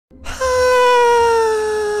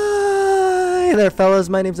Hey there fellas,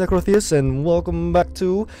 my name's Necrotheus and welcome back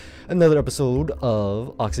to another episode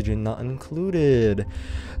of Oxygen Not Included.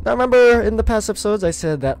 Now remember, in the past episodes I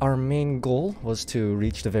said that our main goal was to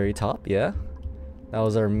reach the very top, yeah? That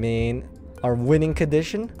was our winning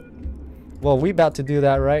condition. Well, we about to do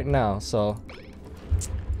that right now, so...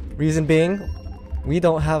 Reason being, we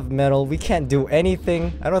don't have metal, we can't do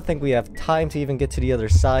anything. I don't think we have time to even get to the other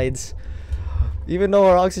sides. Even though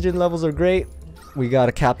our oxygen levels are great, we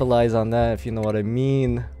gotta capitalize on that, if you know what I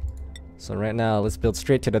mean. So right now, let's build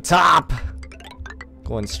straight to the top!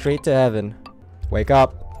 Going straight to heaven. Wake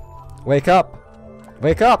up! Wake up!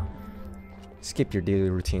 Wake up! Skip your daily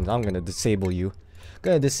routines. I'm gonna disable you.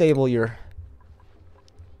 Gonna disable your...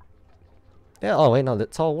 Yeah, oh wait, no,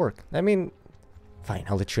 that's all work. I mean... Fine,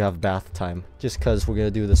 I'll let you have bath time. Just cause we're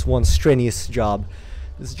gonna do this one strenuous job.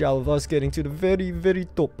 This job of us getting to the very, very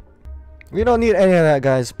top. We don't need any of that,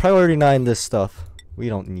 guys. Priority 9 this stuff. We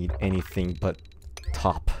don't need anything but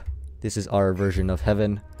top. This is our version of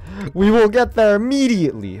heaven. We will get there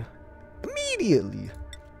immediately. Immediately.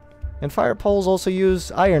 And fire poles also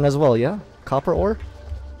use iron as well, yeah? Copper ore?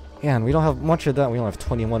 Yeah, and we don't have much of that. We only have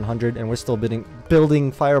 2100 and we're still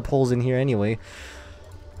building fire poles in here anyway.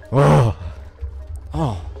 Oh.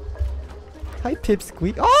 Oh. Hi,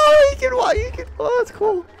 Pipsqueak. Oh, you can walk. Oh, that's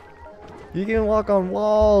cool. You can walk on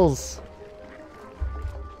walls.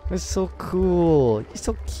 That's so cool. You're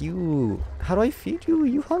so cute. How do I feed you?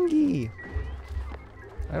 You hungry?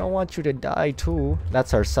 I don't want you to die too.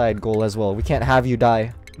 That's our side goal as well. We can't have you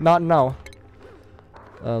die. Not now.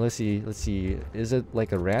 Let's see. Let's see. Is it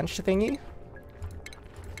like a ranch thingy?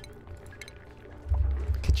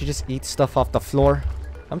 Could you just eat stuff off the floor?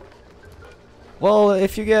 Well,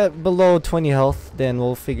 if you get below 20 health, then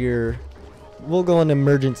we'll go in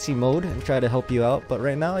emergency mode and try to help you out. But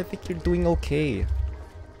right now, I think you're doing okay.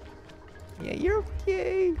 Yeah, you're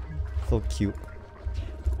okay. So cute.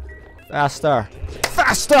 Faster!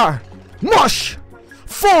 Faster! Mush!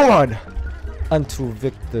 Forward! Unto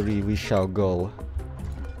victory we shall go.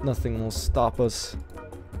 Nothing will stop us.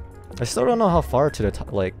 I still don't know how far to the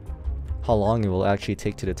top, like, how long it will actually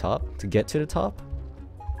take to the top, to get to the top.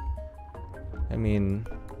 I mean,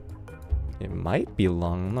 it might be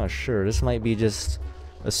long, I'm not sure. This might be just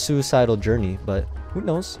a suicidal journey, but who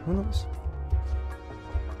knows? Who knows?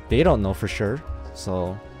 They don't know for sure,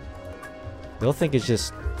 so they'll think it's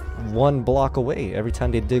just one block away every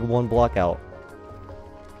time they dig one block out.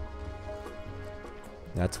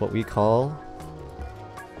 That's what we call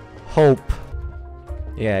hope.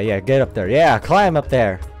 Yeah, get up there. Yeah, climb up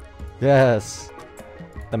there. Yes.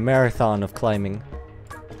 The marathon of climbing.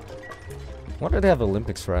 Wonder if they have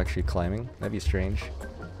Olympics for actually climbing. That'd be strange.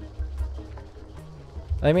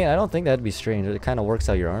 I mean, I don't think that'd be strange. It kind of works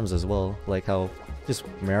out your arms as well. Like how just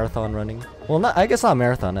marathon running. Well, not, I guess not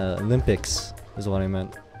marathon. Olympics is what I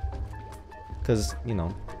meant. Because, you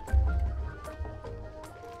know.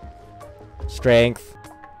 Strength.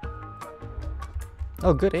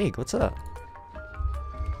 Oh, good egg. What's that?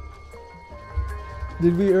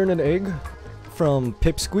 Did we earn an egg from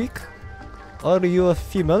Pipsqueak? Are you a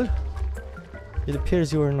female? It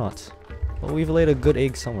appears you are not. Well, we've laid a good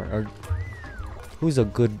egg somewhere. Or who's a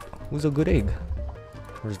good egg?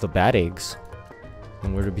 Where's the bad eggs?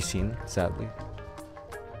 And where to be seen, sadly.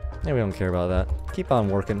 Yeah, we don't care about that. Keep on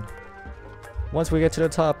working. Once we get to the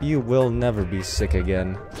top, you will never be sick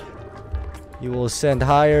again. You will ascend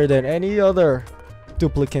higher than any other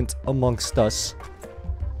duplicate amongst us.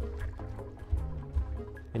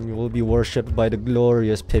 And you will be worshipped by the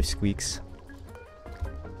glorious Pipsqueaks.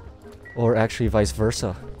 Or actually vice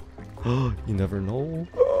versa. You never know.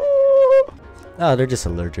 Ah, they're just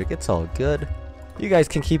allergic. It's all good. You guys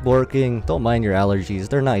can keep working. Don't mind your allergies.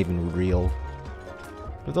 They're not even real.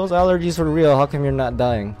 If those allergies were real, how come you're not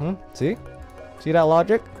dying? See? See that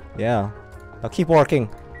logic? Yeah. Now keep working.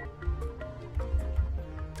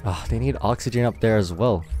 Ah, they need oxygen up there as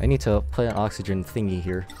well. I need to put an oxygen thingy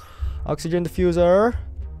here. Oxygen diffuser.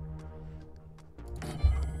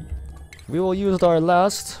 We will use our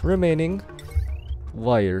last remaining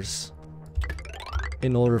wires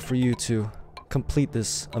in order for you to complete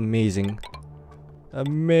this amazing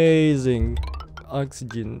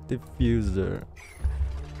oxygen diffuser.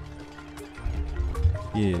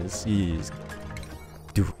 Yes.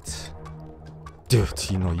 Do it. Do it,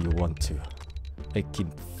 you know you want to. I can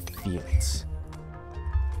feel it.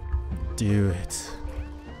 Do it.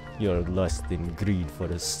 Your lust and greed for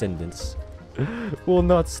descendants will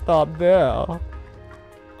not stop there.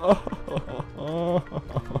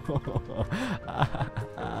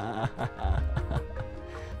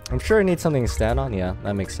 I'm sure it needs something to stand on. Yeah,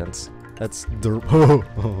 that makes sense. That's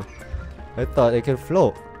derp. I thought it could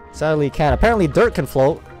float. Sadly, can't. Apparently, dirt can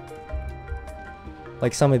float.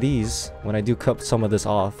 Like some of these, when I do cut some of this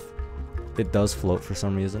off, it does float for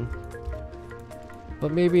some reason.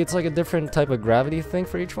 But maybe it's like a different type of gravity thing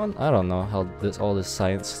for each one? I don't know how all this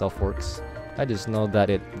science stuff works. I just know that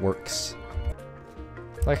it works.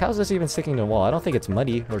 Like, how's this even sticking to the wall? I don't think it's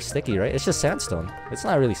muddy or sticky, right? It's just sandstone. It's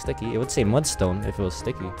not really sticky. It would say mudstone if it was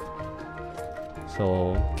sticky.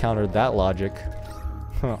 So, counter that logic.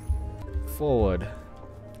 Huh. Forward.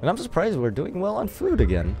 And I'm surprised we're doing well on food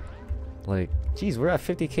again. Like, geez, we're at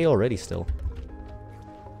 50k already still.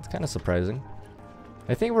 It's kind of surprising.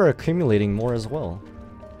 I think we're accumulating more as well.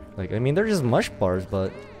 Like, I mean, they're just mush bars,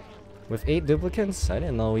 but with 8 duplicates, I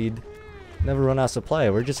didn't know we'd never run out of supply.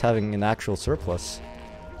 We're just having an actual surplus.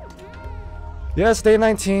 Yes, day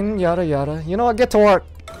 19, yada yada. You know what? Get to work.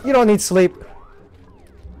 You don't need sleep.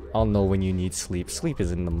 I'll know when you need sleep. Sleep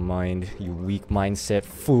is in the mind, you weak mindset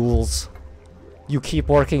fools. You keep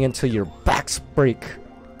working until your backs break.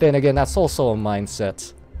 Then again, that's also a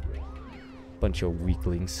mindset. Bunch of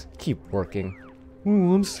weaklings. Keep working.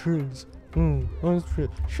 Ooh, I'm stressed. I'm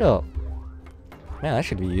stressed. Shut up. Man, I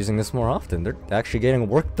should be using this more often. They're actually getting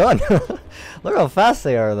work done. Look how fast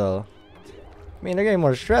they are, though. I mean, they're getting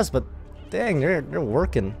more stressed, but dang, they're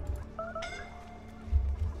working.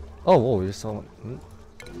 Oh, whoa, you're so...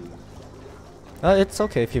 it's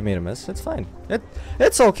okay if you made a miss. It's fine.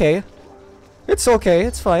 It's okay. It's okay.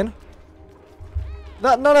 It's fine.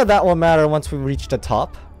 None of that will matter once we reach the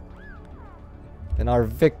top. And our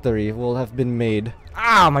victory will have been made.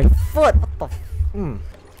 Ah, my foot! What the f...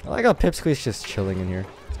 I like how Pipsqueak's just chilling in here.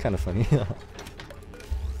 It's kind of funny. I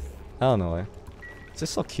don't know why. It's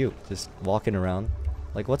just so cute. Just walking around.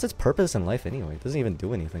 Like, what's its purpose in life anyway? It doesn't even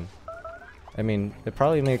do anything. I mean, it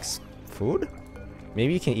probably makes food?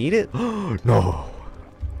 Maybe you can eat it? No!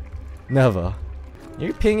 Never.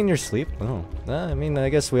 You're peeing in your sleep? Oh. I mean, I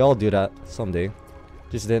guess we all do that someday.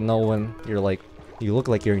 Just didn't know when you're like... You look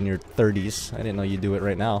like you're in your 30s. I didn't know you do it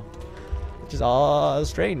right now. Which is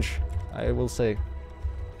strange, I will say.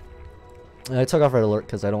 I took off red alert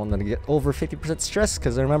because I don't want them to get over 50% stress,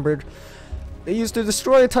 because I remembered they used to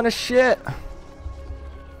destroy a ton of shit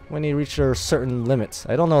when you reach their certain limits.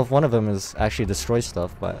 I don't know if one of them is actually destroys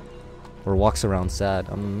stuff, but or walks around sad.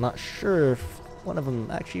 I'm not sure if one of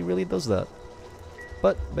them actually really does that.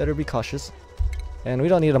 But better be cautious. And we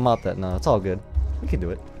don't need to mop that now. It's all good. We can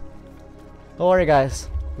do it. Don't worry, guys.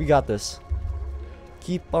 We got this.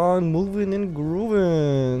 Keep on moving and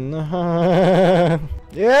grooving.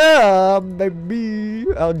 Yeah, baby.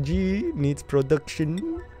 LG needs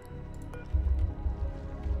production.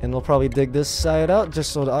 And we'll probably dig this side out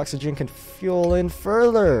just so the oxygen can fuel in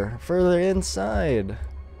further inside.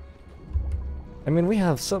 I mean, we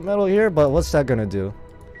have some metal here, but what's that gonna do?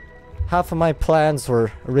 Half of my plans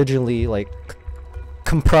were originally like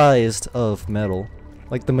comprised of metal.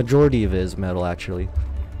 Like the majority of it is metal, actually.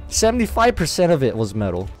 75% of it was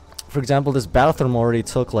metal. For example, this bathroom already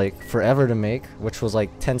took like forever to make, which was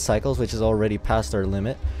like 10 cycles, which is already past our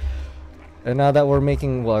limit. And now that we're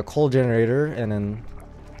making a coal generator and then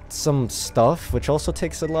some stuff, which also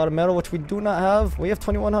takes a lot of metal, which we do not have. We have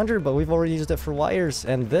 2100, but we've already used it for wires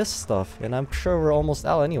and this stuff. And I'm sure we're almost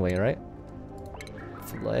out anyway, right?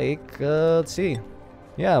 Like, let's see.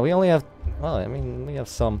 Yeah, we only have... Well, I mean, we have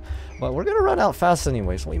some, but we're gonna run out fast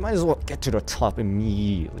anyway, so we might as well get to the top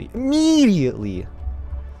immediately.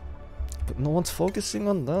 But no one's focusing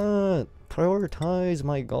on that. Prioritize,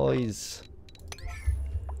 my guys.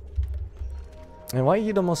 And why are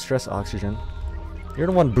you the most stressed, Oxygen? You're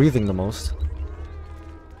the one breathing the most.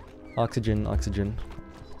 Oxygen, Oxygen.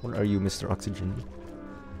 What are you, Mr. Oxygen?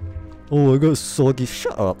 Oh, I got soggy...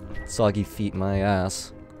 Shut up. Soggy feet, my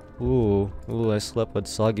ass. Ooh, I slept with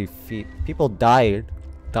soggy feet. People died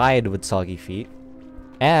with soggy feet,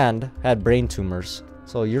 and had brain tumors.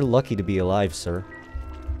 So you're lucky to be alive, sir.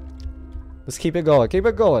 Let's keep it going. Keep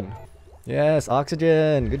it going. Yes,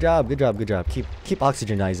 oxygen. Good job. Good job. Good job. Keep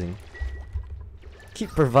oxygenizing.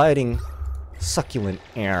 Keep providing succulent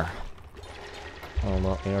air.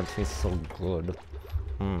 Oh, the air tastes so good.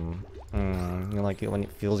 You like it when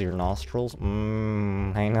it fills your nostrils?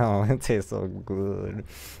 I know, it tastes so good.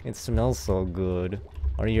 It smells so good.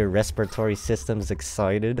 Are your respiratory systems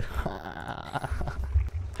excited?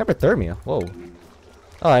 Hypothermia? Whoa.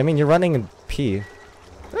 Oh, I mean, you're running in pee.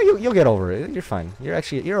 Oh, you'll get over it. You're fine.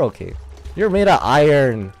 You're okay. You're made of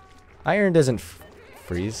iron. Iron doesn't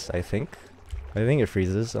freeze, I think. I think it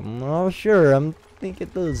freezes. I'm not sure. I think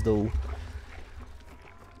it does, though.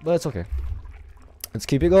 But it's okay. Let's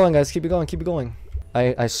keep it going, guys. Keep it going. Keep it going.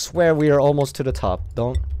 I swear we are almost to the top.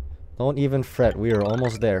 Don't even fret. We are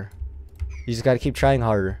almost there. You just gotta keep trying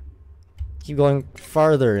harder. Keep going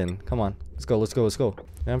farther in. Come on. Let's go, let's go, let's go.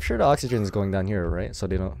 And I'm sure the oxygen is going down here, right? So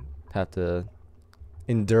they don't have to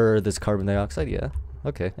endure this carbon dioxide. Yeah.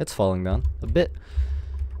 Okay, it's falling down a bit.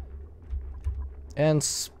 And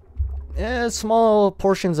small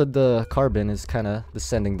portions of the carbon is kind of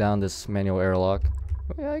descending down this manual airlock.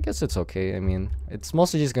 Yeah, I guess it's okay. I mean, it's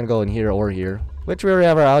mostly just gonna go in here or here, which we already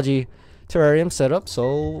have our algae terrarium set up,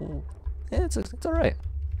 so yeah, it's alright.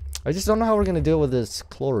 I just don't know how we're gonna deal with this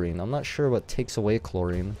chlorine. I'm not sure what takes away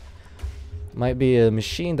chlorine. Might be a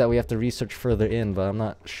machine that we have to research further in, but I'm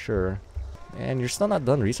not sure. And you're still not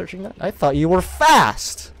done researching that? I thought you were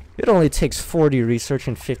fast! It only takes 40 research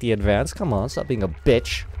and 50 advanced. Come on, stop being a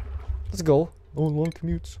bitch. Let's go. Oh, long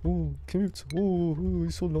commutes. Oh, commutes. Oh,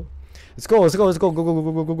 he's so long. Let's go, let's go, let's go. Go, go,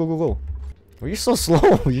 go, go, go, go, go, go. Well, you're so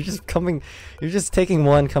slow. You're just coming. You're just taking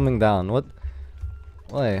one coming down. What?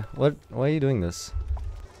 Why? What? Why are you doing this?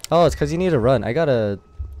 Oh, it's because you need to run. I gotta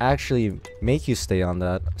actually make you stay on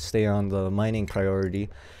that. Stay on the mining priority.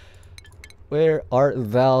 Where art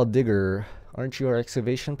thou, digger? Aren't you our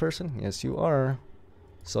excavation person? Yes, you are.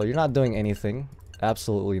 So you're not doing anything.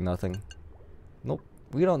 Absolutely nothing. Nope.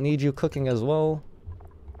 We don't need you cooking as well.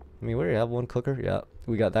 I mean, we already have one cooker. Yeah,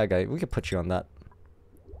 we got that guy. We could put you on that.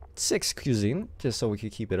 6 cuisine, just so we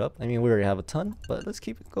could keep it up. I mean, we already have a ton, but let's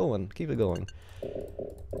keep it going. Keep it going.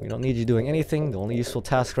 We don't need you doing anything. The only useful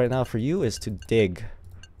task right now for you is to dig.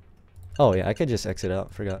 Oh, yeah, I could just exit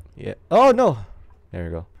out. Forgot. Yeah. Oh, no! There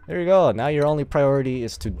you go. There you go. Now your only priority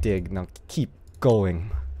is to dig. Now keep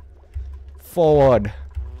going. Forward.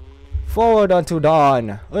 Forward unto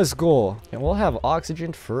dawn. Let's go. And we'll have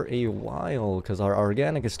oxygen for a while because our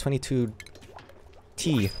organic is 22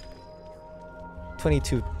 T.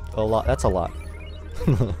 22. A lot. That's a lot.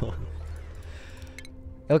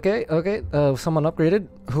 Okay, okay. Someone upgraded.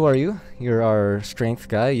 Who are you? You're our strength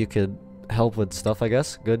guy. You could help with stuff, I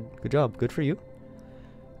guess. Good job. Good for you.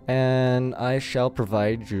 And I shall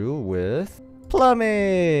provide you with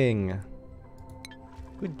plumbing.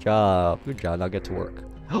 Good job. Good job. Now get to work.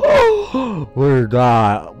 We're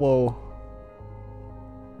not. Whoa.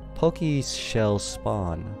 Pokey shell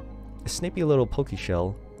spawn. A snippy little pokey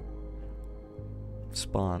shell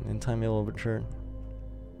spawn. In time it will return.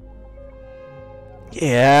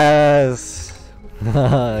 Yes.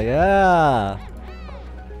 Yeah.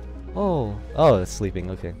 Oh, it's sleeping.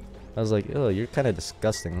 Okay. I was like, oh, you're kind of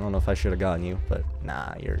disgusting. I don't know if I should have gotten you, but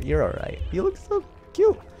nah, you're all right. You look so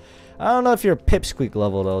cute. I don't know if you're pipsqueak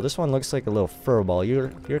level though. This one looks like a little furball.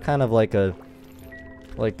 You're kind of like a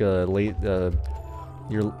late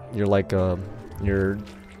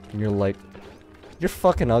you're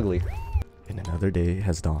fucking ugly. And another day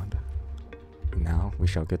has dawned. Now we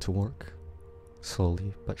shall get to work.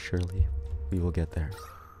 Slowly but surely, we will get there.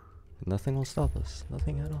 Nothing will stop us.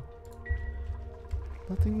 Nothing at all.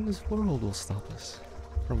 Nothing in this world will stop us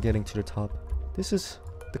from getting to the top. This is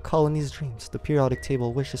the colony's dreams. The periodic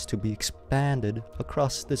table wishes to be expanded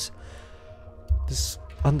across this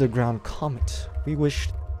underground comet. We wish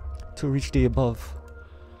to reach the above,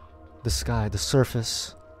 the sky, the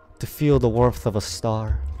surface, to feel the warmth of a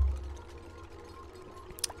star.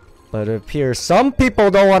 But it appears some people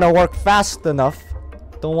don't want to work fast enough.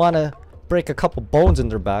 Don't want to break a couple bones in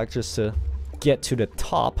their back just to get to the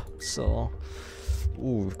top. So,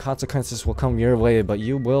 ooh, consequences will come your way, but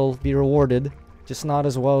you will be rewarded. Just not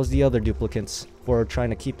as well as the other duplicates who are trying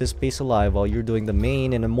to keep this base alive while you're doing the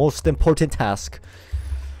main and the most important task.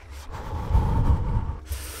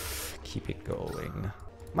 Keep it going.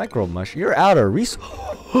 Micro mush, you're out of resource.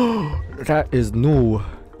 That is new.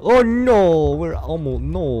 Oh no, we're almost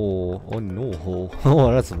no. Oh no.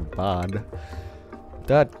 Oh, that's bad.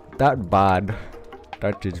 That bad.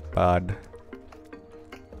 That is bad.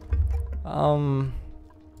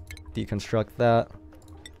 Deconstruct that.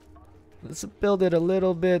 Let's build it a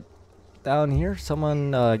little bit down here.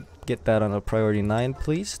 Someone get that on a priority 9,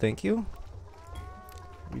 please. Thank you.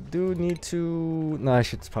 We do need to... No, I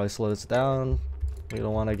should probably slow this down. We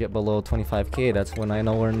don't want to get below 25k. That's when I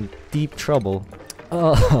know we're in deep trouble.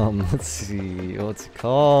 Let's see. What's it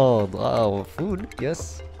called? Oh, food.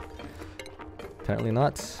 Yes. Apparently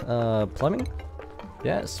not. Plumbing?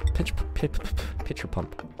 Yes. Pitcher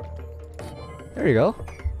pump. There you go.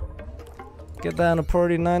 Get that on a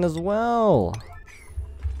priority 9 as well.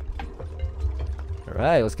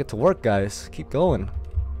 Alright, let's get to work, guys. Keep going.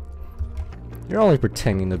 You're only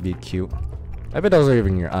pretending to be cute. I bet those are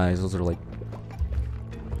even your eyes. Those are like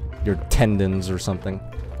your tendons or something.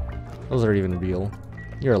 Those aren't even real.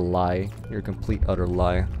 You're a lie. You're a complete utter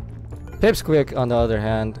lie. Pipsqueak, on the other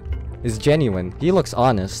hand, is genuine. He looks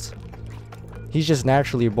honest. He's just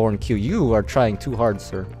naturally born cute. You are trying too hard,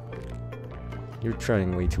 sir. You're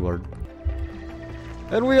trying way too hard.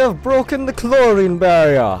 And we have broken the chlorine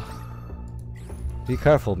barrier. Be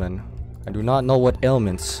careful, men. I do not know what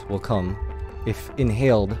ailments will come if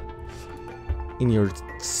inhaled in your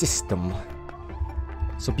system.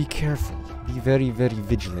 So be careful. Be very, very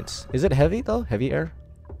vigilant. Is it heavy though? Heavy air?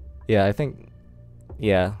 Yeah, I think...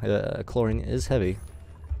 Yeah, chlorine is heavy.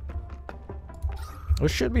 It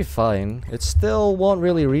should be fine. It still won't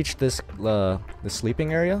really reach this, the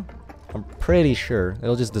sleeping area. I'm pretty sure.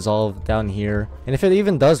 It'll just dissolve down here. And if it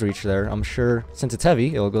even does reach there, I'm sure, since it's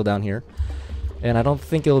heavy, it'll go down here. And I don't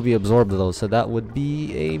think it'll be absorbed though, so that would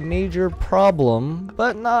be a major problem.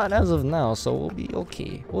 But not as of now, so we'll be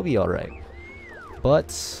okay. We'll be alright.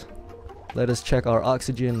 But let us check our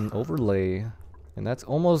oxygen overlay. And that's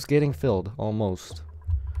almost getting filled. Almost.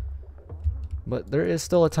 But there is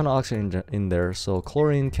still a ton of oxygen in there, so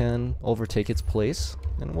chlorine can overtake its place,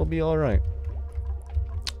 and we'll be alright.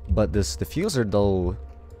 But this diffuser though,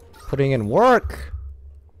 putting in work!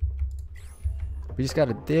 We just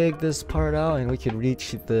gotta dig this part out and we can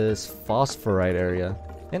reach this phosphorite area.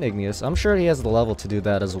 And igneous. I'm sure he has the level to do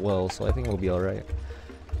that as well, so I think we'll be alright.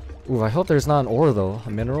 Ooh, I hope there's not an ore though,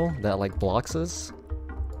 a mineral that like blocks us.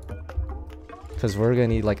 Because we're gonna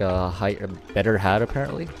need like a better hat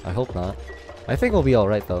apparently. I hope not. I think we'll be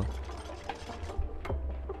alright though.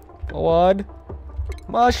 Forward!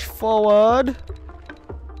 Mush forward!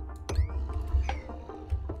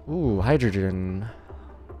 Ooh, hydrogen.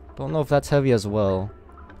 Don't know if that's heavy as well.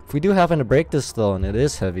 If we do happen to break this though, and it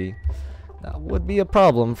is heavy, that would be a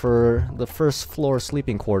problem for the first floor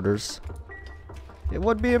sleeping quarters. It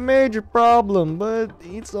would be a major problem, but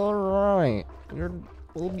it's alright.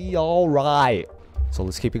 We'll be alright. So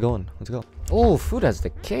let's keep it going. Let's go. Oh, food has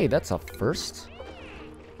decayed. That's a first.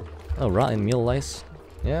 Oh, rotten meal lice.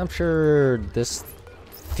 Yeah, I'm sure this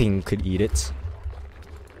thing could eat it.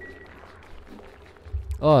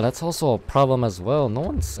 Oh, that's also a problem as well. No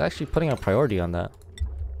one's actually putting a priority on that.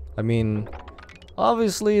 I mean,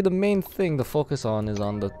 obviously the main thing to focus on is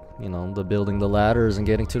on the, you know, the building the ladders and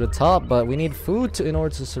getting to the top, but we need food in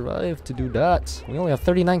order to survive to do that. We only have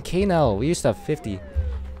 39k now. We used to have 50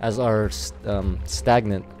 as our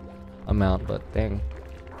stagnant amount, but dang,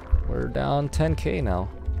 we're down 10k now.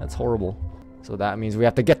 That's horrible. So that means we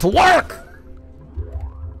have to get to work!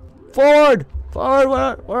 Forward!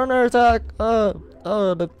 Forward! We're under attack!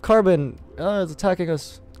 Oh, the carbon is attacking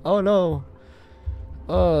us. Oh no.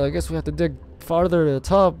 I guess we have to dig farther to the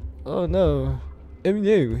top. Oh no. Oh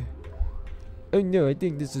no. Oh no, I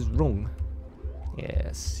think this is wrong.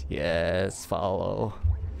 Yes, yes, follow.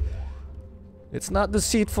 It's not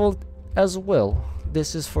deceitful as well.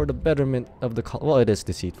 This is for the betterment of the well, it is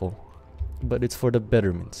deceitful, but it's for the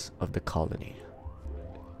betterment of the colony.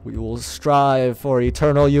 We will strive for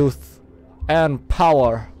eternal youth and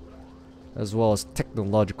power, as well as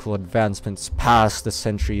technological advancements past the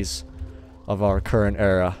centuries of our current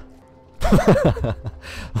era.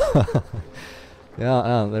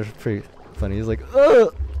 Yeah, they're pretty funny. He's like,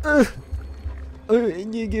 I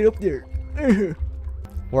need to get up there.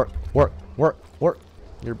 Work, work, work, work.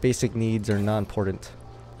 Your basic needs are not important.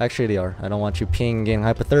 Actually, they are. I don't want you peeing, getting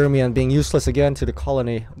hypothermia, and being useless again to the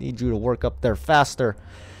colony. I need you to work up there faster.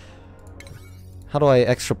 How do I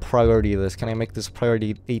extra priority this? Can I make this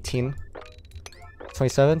priority 18?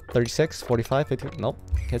 27, 36, 45, 50? Nope.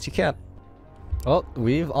 Guess you can't. Oh,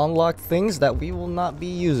 we've unlocked things that we will not be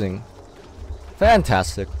using.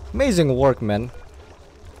 Fantastic. Amazing work, men.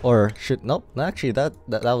 Or should... Nope. Actually, that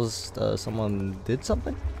was... someone did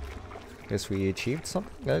something? Guess we achieved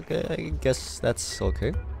something? Okay, I guess that's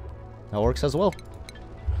okay. That works as well.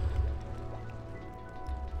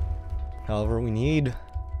 However, we need...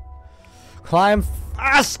 Climb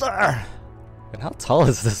faster! And how tall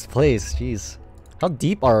is this place? Jeez. How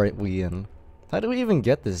deep are we in? How do we even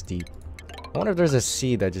get this deep? I wonder if there's a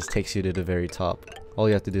sea that just takes you to the very top. All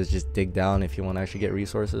you have to do is just dig down if you want to actually get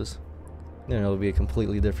resources. Then it'll be a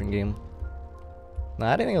completely different game.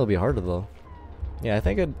 Nah, I don't think it'll be harder though. Yeah, I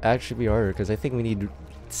think it'd actually be harder because I think we need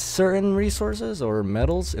certain resources or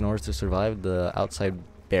metals in order to survive the outside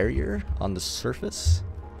barrier on the surface.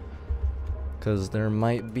 Because there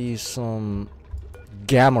might be some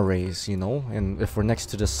gamma rays, you know, and if we're next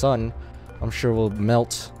to the sun, I'm sure we'll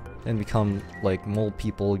melt and become like mole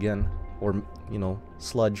people again, or, you know,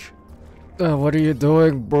 sludge. What are you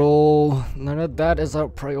doing, bro? None of that is our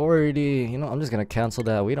priority. You know, I'm just gonna cancel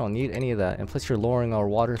that. We don't need any of that. And plus, you're lowering our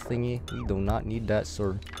water thingy. We do not need that,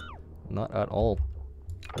 sir. Not at all.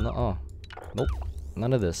 Nuh-uh. Nope.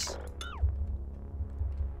 None of this.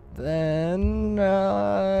 Then,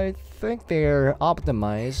 I think they're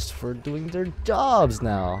optimized for doing their jobs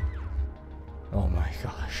now. Oh my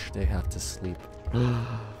gosh, they have to sleep.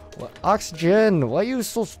 What? Oxygen! Why are you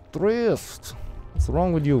so stressed? What's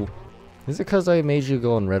wrong with you? Is it because I made you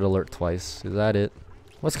go on red alert twice? Is that it?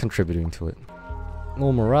 What's contributing to it?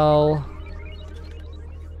 Low morale. What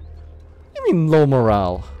do you mean low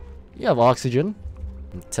morale? You have oxygen.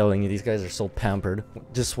 I'm telling you, these guys are so pampered.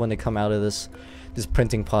 Just when they come out of this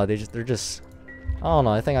printing pod, they're just... I don't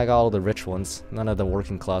know, I think I got all the rich ones. None of the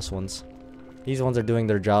working class ones. These ones are doing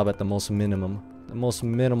their job at the most minimum. The most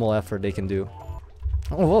minimal effort they can do.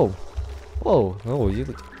 Oh, whoa. Whoa. Oh, you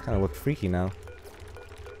kind of look freaky now.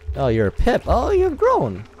 Oh, you're a pip. Oh, you've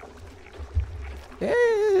grown. Yeah,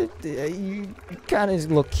 you kind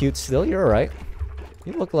of look cute still. You're alright.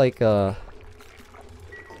 You look like,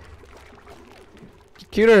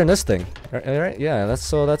 cuter than this thing. Alright? Yeah, that's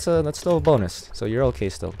still a bonus. So you're okay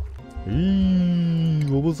still.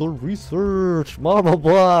 What was our research? Marble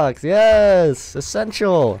blocks. Yes!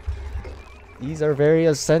 Essential. These are very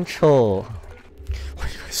essential. Why are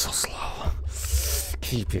you guys so slow?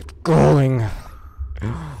 Keep it going.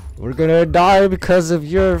 We're gonna die because of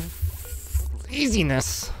your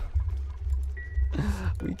laziness.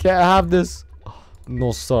 We can't have this.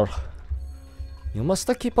 No, sir. You must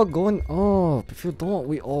keep on going up. If you don't,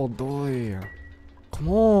 we all die. Come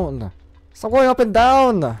on. Stop going up and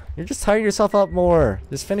down. You're just tiring yourself up more.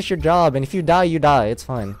 Just finish your job, and if you die, you die. It's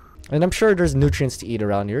fine. And I'm sure there's nutrients to eat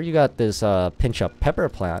around here. You got this pinch up pepper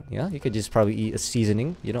plant. Yeah, you could just probably eat a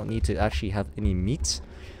seasoning. You don't need to actually have any meat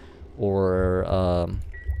or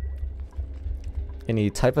any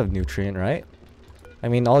type of nutrient, right? I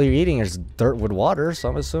mean, all you're eating is dirt with water, so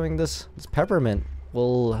I'm assuming this peppermint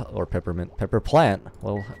will, or pepper plant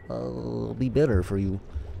will be better for you.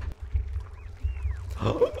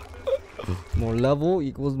 More level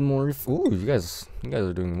equals more. Ooh, you guys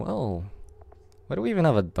are doing well. Why do we even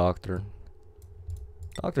have a doctor?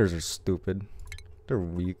 Doctors are stupid. They're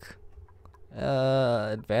weak.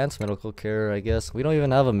 Advanced medical care, I guess. We don't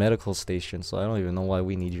even have a medical station, so I don't even know why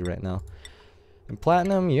we need you right now. And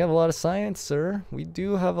Platinum, you have a lot of science, sir. We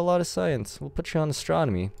do have a lot of science. We'll put you on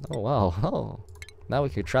astronomy. Oh, wow. Oh. Now we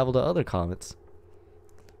could travel to other comets.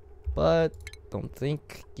 But don't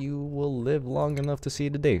think you will live long enough to see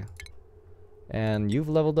the day. And you've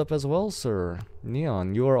leveled up as well, sir.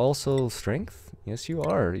 Neon, you are also strength? Yes, you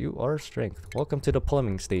are. You are strength. Welcome to the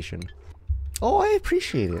plumbing station. Oh, I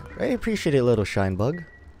appreciate it. I appreciate it, little shine bug.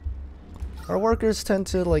 Our workers tend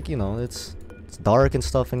to, like, you know, it's dark and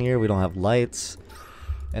stuff in here. We don't have lights.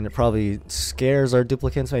 And it probably scares our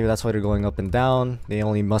duplicants. Maybe that's why they're going up and down. They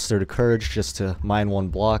only muster the courage just to mine one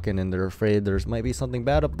block, and then they're afraid there might be something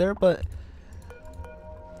bad up there. But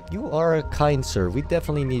you are a kind sir. We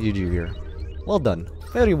definitely needed you here. Well done.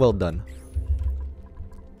 Very well done.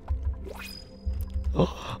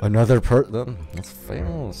 Oh, another that's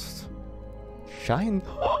famous. Shine?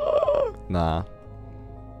 Nah.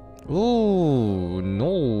 Ooh,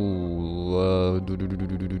 no.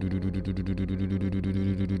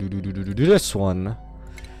 This one.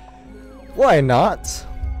 Why not?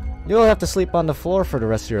 You'll have to sleep on the floor for the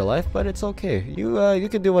rest of your life, but it's okay. You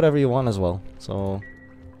can do whatever you want as well. So,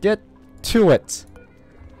 get to it.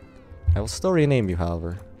 I will still rename you,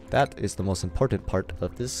 however. That is the most important part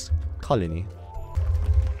of this colony.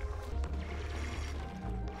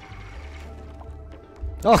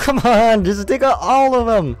 Oh, come on! Just take out all of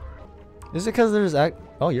them! Is it because there's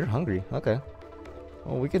oh, you're hungry. Okay.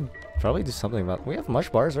 Well, we could probably do something about... We have mush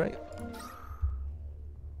bars, right?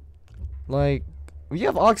 Like, we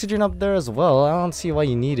have oxygen up there as well. I don't see why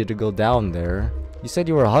you needed to go down there. You said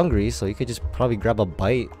you were hungry, so you could just probably grab a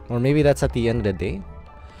bite. Or maybe that's at the end of the day?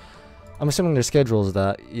 I'm assuming their schedule is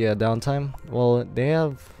that. Yeah, downtime. Well, they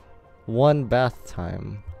have one bath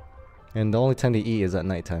time. And the only time they eat is at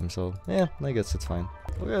nighttime, so yeah, I guess it's fine.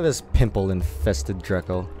 Look at this pimple-infested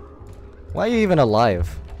Draco. Why are you even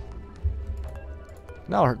alive?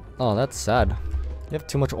 No, oh, that's sad. You have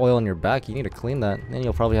too much oil on your back, you need to clean that. Then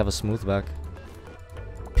you'll probably have a smooth back.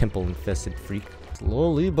 Pimple-infested freak.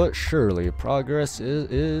 Slowly but surely, progress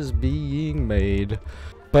is being made.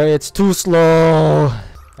 But it's too slow!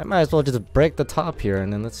 I might as well just break the top here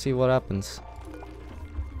and then let's see what happens.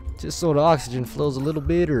 Just so the oxygen flows a little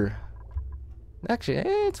better. Actually,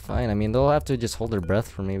 it's fine. I mean, they'll have to just hold their breath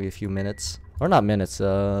for maybe a few minutes. Or not minutes,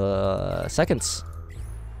 seconds.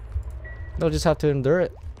 They'll just have to endure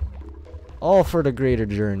it. All for the greater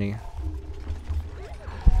journey.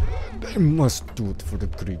 They must do it for the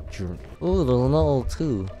great journey. Oh, they'll know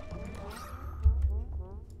too.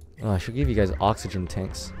 Oh, I should give you guys oxygen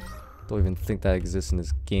tanks. Don't even think that exists in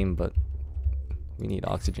this game, but we need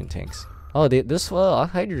oxygen tanks. Oh, this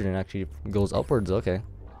hydrogen actually goes upwards. Okay.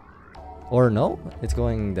 Or no, it's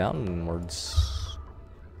going downwards.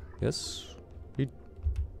 Yes.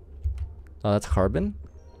 Oh, that's carbon?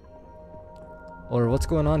 Or what's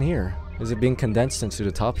going on here? Is it being condensed into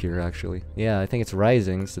the top here, actually? Yeah, I think it's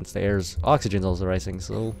rising since the air's oxygen's also rising,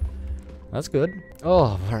 so that's good.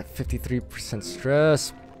 Oh, we're at 53%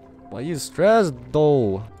 stress. Why are you stressed,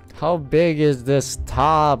 though? How big is this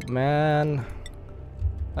top, man?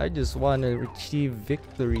 I just want to achieve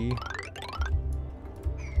victory.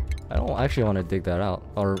 I don't actually want to dig that out.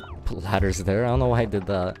 Or put ladders there. I don't know why I did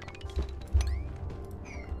that.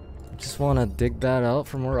 I just want to dig that out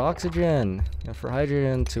for more oxygen. And for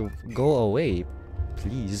hydrogen to go away.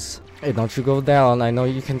 Please. Hey, don't you go down. I know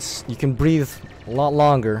you can breathe a lot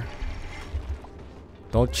longer.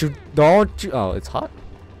 Don't you. Oh, it's hot?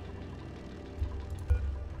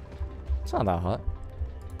 It's not that hot.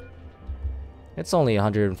 It's only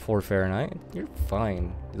 104 Fahrenheit. You're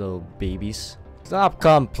fine, little babies. Stop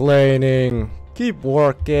complaining. Keep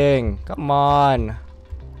working. Come on.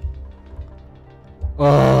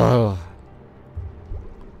 Oh.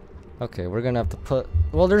 Okay, we're gonna have to put...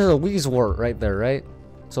 Well, there's a wheezewort right there, right?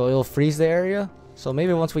 So it'll freeze the area. So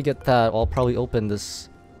maybe once we get that, I'll probably open this...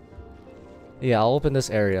 Yeah, I'll open this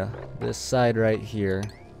area. This side right here.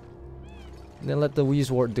 And then let the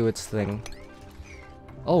wheezewort do its thing.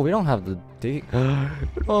 Oh, we don't have the date.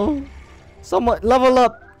 Oh, someone level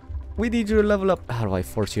up. We need you to level up. How do I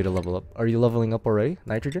force you to level up? Are you leveling up already?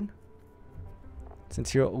 Nitrogen?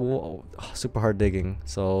 Since you're whoa, super hard digging,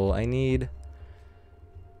 so I need.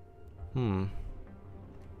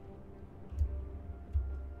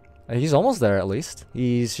 He's almost there at least.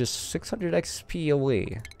 He's just 600 XP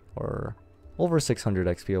away, or over 600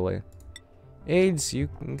 XP away. AIDS, you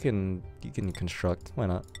can construct. Why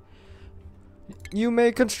not? You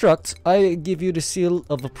may construct. I give you the seal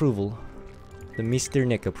of approval. The Mr.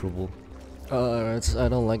 Nick approval. I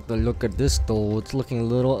don't like the look at this though. It's looking a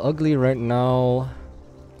little ugly right now.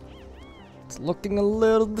 It's looking a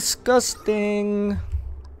little disgusting.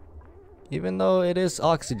 Even though it is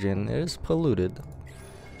oxygen, it is polluted.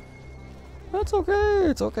 That's okay.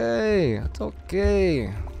 It's okay. It's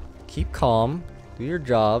okay. Keep calm. Do your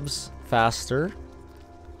jobs faster.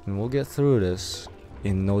 And we'll get through this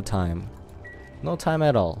in no time. No time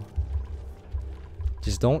at all.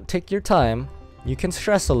 Just don't take your time. You can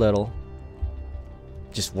stress a little.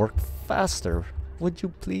 Just work faster. Would you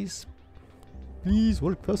please? Please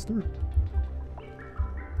work faster.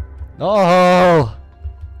 Oh!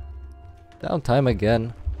 Downtime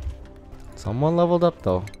again. Someone leveled up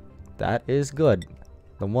though. That is good.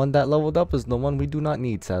 The one that leveled up is the one we do not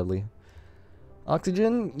need, sadly.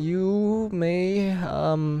 Oxygen, you may...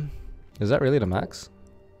 Is that really the max?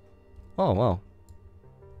 Oh, wow.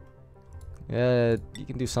 Yeah, you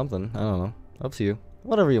can do something. I don't know. Up to you.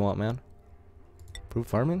 Whatever you want, man. Proof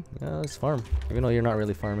farming? Yeah, let's farm. Even though you're not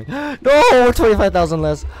really farming. No! We're 25,000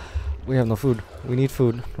 less! We have no food. We need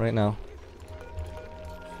food right now.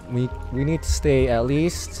 We need to stay at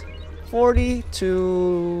least 40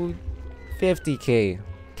 to 50k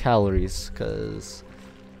calories, because...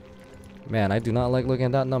 Man, I do not like looking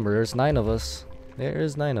at that number. There's 9 of us. There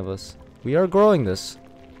is 9 of us. We are growing this.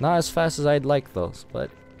 Not as fast as I'd like those, but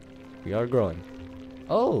we are growing.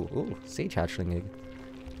 Oh, ooh, sage hatchling egg.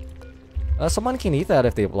 Someone can eat that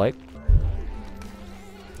if they like.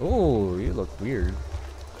 Oh, you look weird.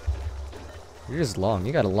 You're just long.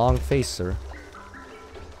 You got a long face, sir.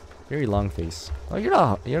 Very long face. Oh, you're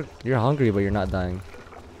not. You're hungry, but you're not dying.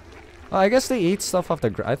 Oh, I guess they eat stuff off the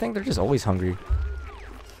ground. I think they're just always hungry.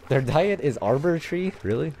 Their diet is arbitrary.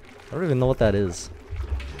 Really? I don't even know what that is.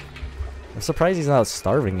 I'm surprised he's not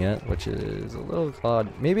starving yet, which is a little odd.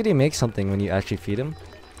 Maybe they make something when you actually feed him.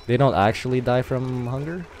 They don't actually die from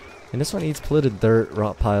hunger. And this one eats polluted dirt,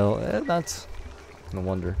 rot pile. That's... No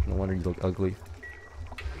wonder. No wonder you look ugly.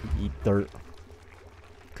 You eat dirt.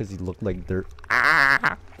 Because you look like dirt.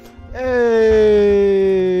 Ah! Hey!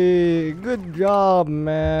 Good job,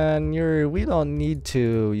 man. We don't need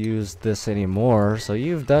to use this anymore. So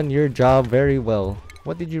you've done your job very well.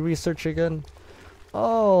 What did you research again?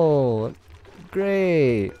 Oh,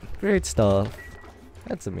 great. Great stuff.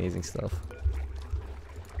 That's amazing stuff.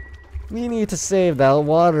 We need to save that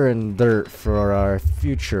water and dirt for our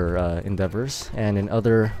future endeavors and in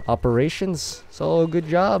other operations. So good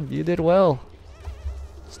job. You did well.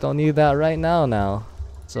 Just don't need that right now.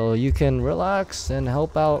 So you can relax and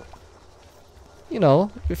help out. You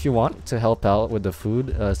know, if you want to help out with the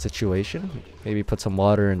food situation. Maybe put some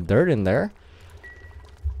water and dirt in there.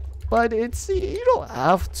 But it's, you don't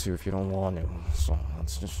have to if you don't want to. So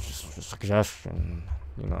it's just a suggestion,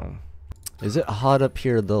 you know. Is it hot up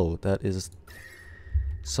here though? That is...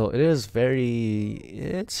 So it is very...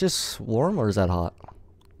 It's just warm, or is that hot?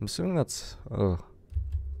 I'm assuming that's... Oh.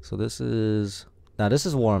 So this is Now this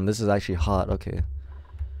is warm. This is actually hot. Okay.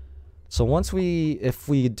 So if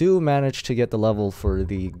we do manage to get the level for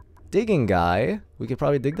the digging guy, we could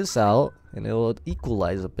probably dig this out and it'll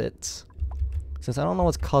equalize a bit. Since I don't know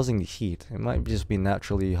what's causing the heat, it might just be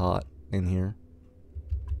naturally hot in here.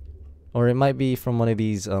 Or it might be from one of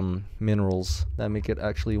these minerals that make it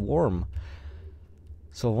actually warm.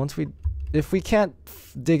 So if we can't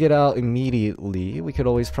dig it out immediately, we could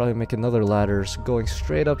always probably make another ladder going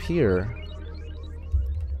straight up here.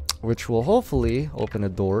 Which will hopefully open the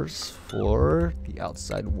doors for the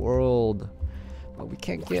outside world. But we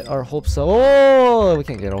can't get our hopes up. Oh, we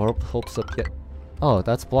can't get our hopes up yet. Oh,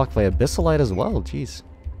 that's blocked by abyssalite as well. Jeez.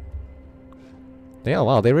 Yeah,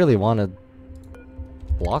 wow, they really want to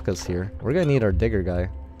block us here. We're gonna need our digger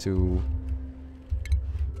guy to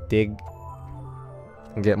dig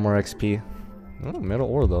and get more XP. Oh, metal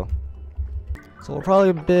ore though. So we'll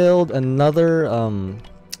probably build another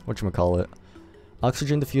whatchamacallit,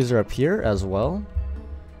 oxygen diffuser up here as well.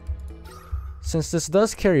 Since this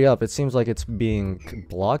does carry up, it seems like it's being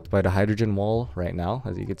blocked by the hydrogen wall right now,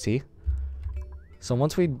 as you can see. So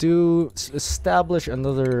once we do establish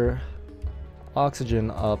another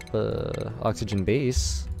oxygen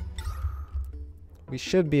base, we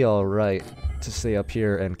should be alright to stay up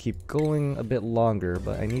here and keep going a bit longer.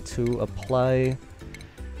 But I need to apply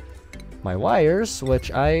my wires,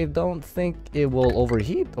 which I don't think it will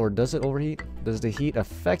overheat. Or does it overheat? Does the heat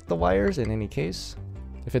affect the wires in any case?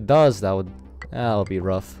 If it does, that'll be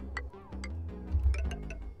rough.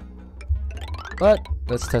 But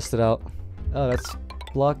let's test it out. Oh, that's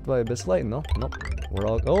blocked by abyssalite. No, nope. We're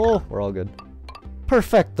all good.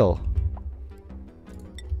 Perfecto.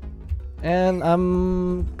 And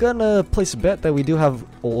I'm gonna place a bet that we do have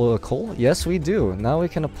coal. Yes, we do. Now we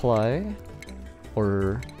can apply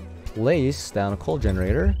or place down a coal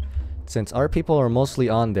generator, since our people are mostly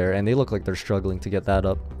on there and they look like they're struggling to get that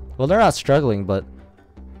up. Well, they're not struggling, but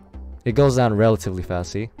it goes down relatively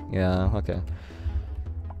fast. See? Yeah, okay.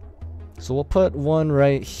 So we'll put one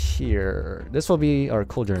right here. This will be our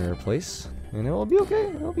coal generator place, and it will be okay.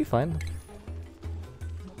 It'll be fine.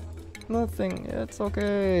 Nothing. It's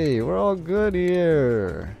okay. We're all good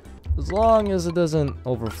here. As long as it doesn't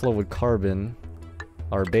overflow with carbon.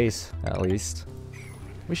 Our base, at least.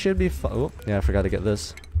 We should be fine. Oh, yeah, I forgot to get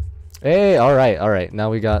this. Hey, alright. Now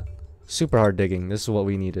we got super hard digging. This is what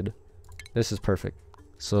we needed. This is perfect.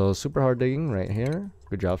 So, super hard digging right here.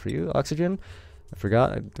 Good job for you. Oxygen. I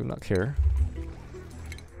forgot. I do not care.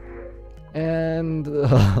 And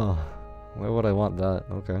why would I want that?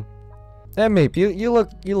 Okay. Hey, Mape, you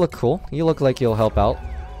look cool. You look like you'll help out.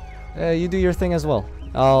 You do your thing as well.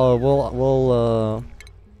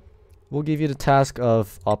 We'll give you the task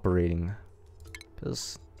of operating.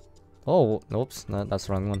 Cause, oh, nope, that's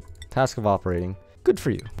the wrong one. Task of operating. Good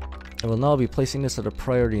for you. I will now be placing this at a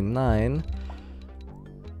priority 9.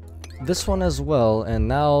 This one as well, and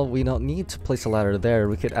now we don't need to place a ladder there.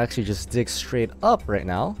 We could actually just dig straight up right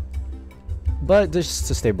now. But just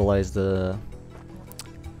to stabilize the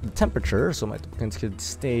temperature, so my tokens could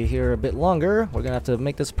stay here a bit longer, we're gonna have to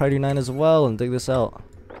make this priority 9 as well and dig this out.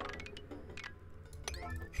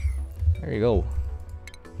 There you go.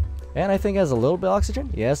 And I think it has a little bit of oxygen.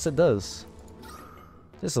 Yes, it does.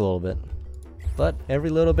 Just a little bit. But every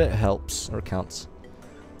little bit helps or counts.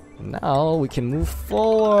 Now we can move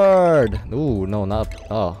forward. Ooh, no, not.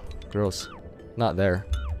 Oh, gross. Not there.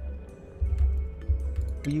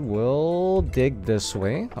 We will dig this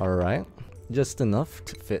way. Alright. Just enough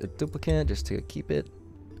to fit a duplicate, just to keep it.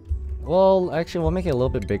 Well, actually, we'll make it a little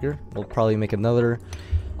bit bigger. We'll probably make another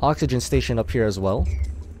oxygen station up here as well.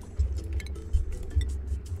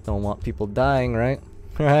 Don't want people dying, right?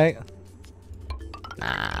 Right?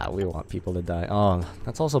 Nah, we want people to die. Oh,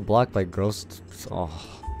 that's also blocked by gross.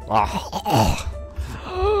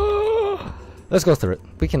 Let's go through it.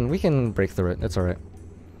 We can break through it. It's alright.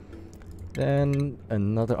 Then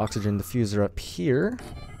another oxygen diffuser up here.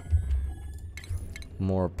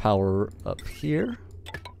 More power up here.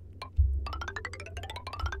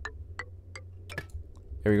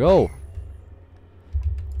 Here we go.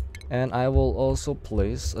 And I will also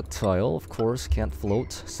place a tile. Of course, can't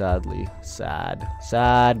float. Sadly. Sad.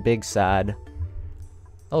 Sad. Big sad.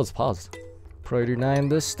 Oh, it's paused. Priority 9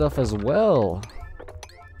 this stuff as well.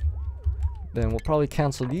 Then we'll probably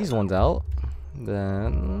cancel these ones out.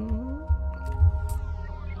 Then...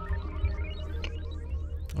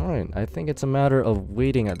 Alright, I think it's a matter of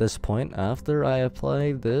waiting at this point after I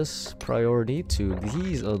apply this priority to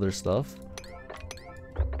these other stuff.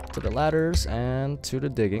 To the ladders and to the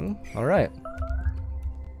digging. Alright.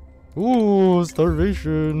 Ooh,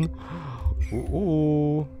 starvation.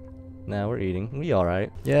 Ooh. Nah, we're eating. We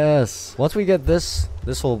alright. Yes. Once we get this,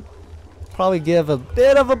 this will probably give a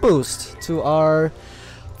bit of a boost to our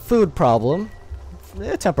food problem.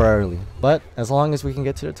 Temporarily. But as long as we can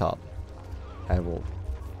get to the top. I will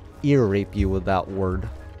ear rape you with that word.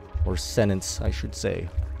 Or sentence, I should say.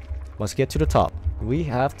 Let's get to the top. We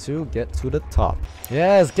have to get to the top.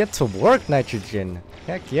 Yes, get to work, nitrogen.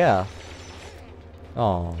 Heck yeah.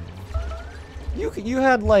 Oh. You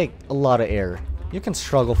had like a lot of air. You can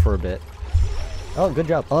struggle for a bit. Oh, good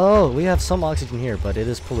job. Oh, we have some oxygen here, but it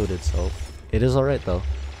is polluted, so it is alright though.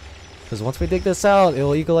 Because once we dig this out, it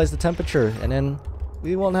will equalize the temperature, and then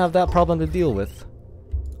we won't have that problem to deal with.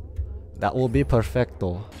 That will be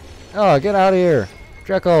perfecto. Oh, get out of here,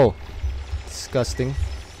 Draco. Disgusting.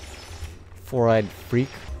 Four-eyed freak.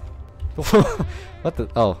 What the?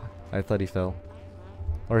 Oh, I thought he fell.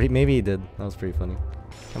 Or maybe he did. That was pretty funny.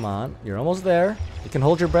 Come on, you're almost there. You can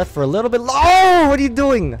hold your breath for a little bit. Oh, what are you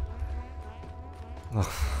doing?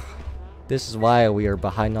 This is why we are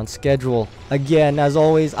behind on schedule. Again, as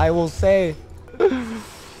always, I will say.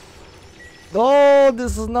 Oh,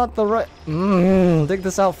 this is not the right. Dig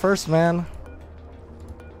this out first, man.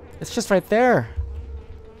 It's just right there.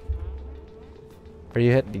 Are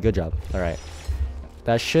you hit? Good job. Alright.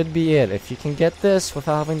 That should be it. If you can get this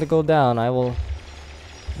without having to go down, I will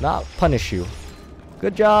not punish you.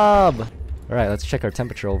 Good job! Alright, let's check our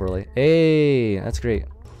temperature overlay. Hey, that's great.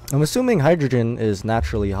 I'm assuming hydrogen is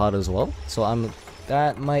naturally hot as well. So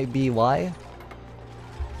that might be why.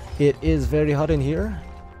 It is very hot in here.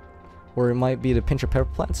 Or it might be the pinch of pepper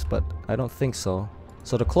plants, but I don't think so.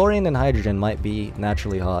 So the chlorine and hydrogen might be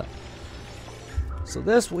naturally hot. So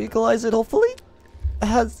this will equalize it, hopefully.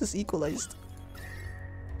 Has this equalized?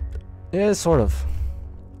 Yeah, sort of.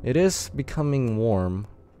 It is becoming warm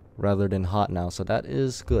rather than hot now, so that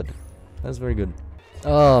is good. That's very good.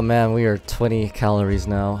 Oh man, we are 20 calories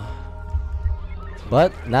now.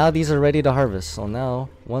 But now these are ready to harvest, so now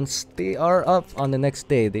once they are up on the next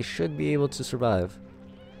day, they should be able to survive.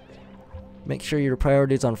 Make sure your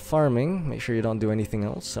priority is on farming. Make sure you don't do anything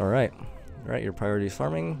else. Alright. Alright, your priority is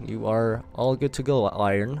farming. You are all good to go,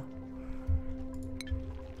 iron.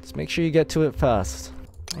 Just make sure you get to it fast.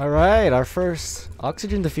 Alright, our first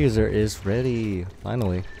oxygen diffuser is ready.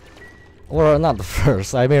 Finally. Or not the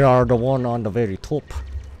first, I mean the one on the very top.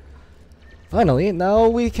 Finally, now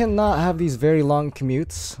we cannot have these very long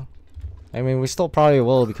commutes. I mean, we still probably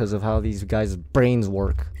will because of how these guys' brains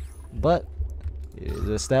work. But, it is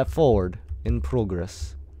a step forward in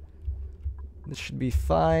progress. This should be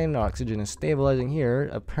fine. Oxygen is stabilizing here.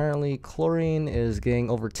 Apparently, chlorine is getting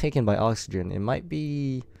overtaken by oxygen. It might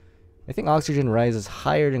be... I think oxygen rises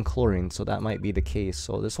higher than chlorine, so that might be the case.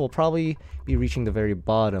 So this will probably be reaching the very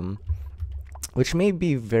bottom, which may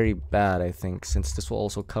be very bad, I think, since this will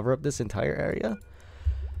also cover up this entire area.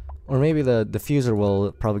 Or maybe the diffuser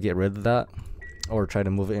will probably get rid of that, or try to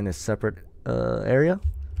move it in a separate area.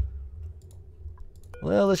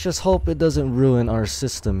 Well, let's just hope it doesn't ruin our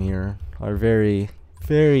system here. Our very,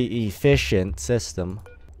 very efficient system.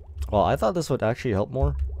 Well, I thought this would actually help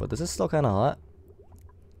more, but this is still kind of hot.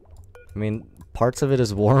 I mean, parts of it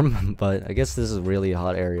is warm, but I guess this is really a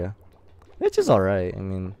hot area. Which is alright, I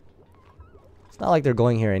mean... It's not like they're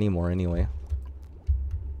going here anymore anyway.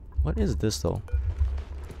 What is this though?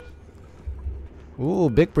 Ooh,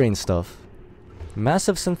 big brain stuff.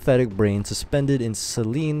 Massive synthetic brain suspended in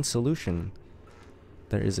saline solution.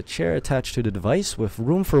 There is a chair attached to the device with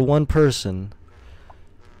room for one person.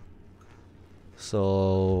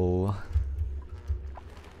 So...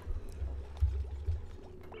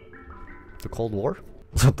 The Cold War?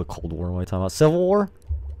 The Cold War, what am I talking about? Civil War?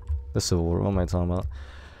 The Civil War, what am I talking about?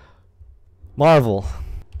 Marvel.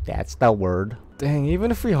 That's the word. Dang, even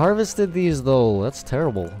if we harvested these though, that's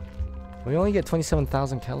terrible. We only get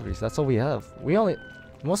 27,000 calories, that's all we have.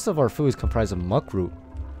 Most of our food is comprised of muck root.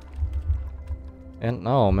 And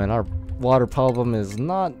oh man, our water problem is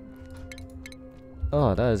not...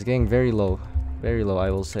 Oh, that is getting very low. Very low, I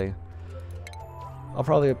will say. I'll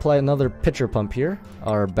probably apply another pitcher pump here.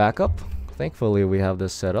 Our backup. Thankfully, we have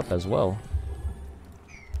this set up as well.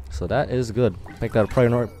 So that is good. Make that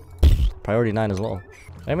a priority 9 as well.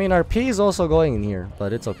 I mean, our pee is also going in here,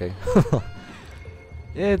 but it's okay.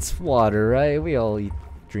 It's water, right? We all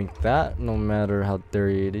drink that, no matter how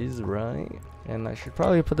dirty it is, right? And I should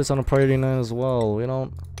probably put this on a priority 9 as well. We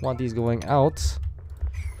don't want these going out.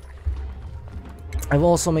 I will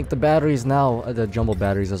also make the batteries now, the jumbo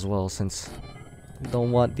batteries as well, since I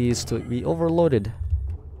don't want these to be overloaded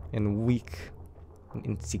and weak and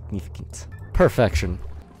insignificant. Perfection.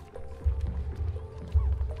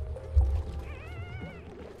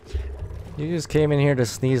 You just came in here to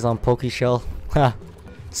sneeze on Pokeshell? Ha!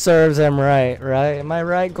 Serves him right, right? Am I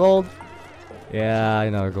right, Gold? Yeah, I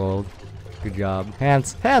know, Gold. Good job.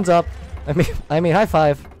 Hands up. I mean, high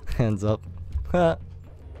five. Hands up. What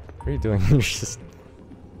are you doing? You're just.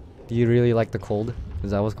 Do you really like the cold?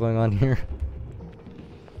 Is that what's going on here?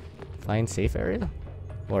 Find safe area.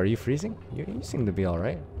 Well, are you freezing? You seem to be all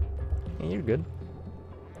right. Yeah, you're good.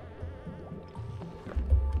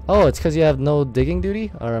 Oh, it's because you have no digging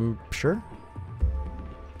duty? Or I'm sure?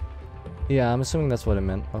 Yeah, I'm assuming that's what it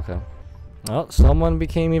meant. Okay. Oh, someone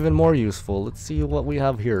became even more useful. Let's see what we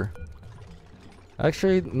have here.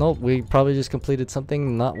 Actually, nope, we probably just completed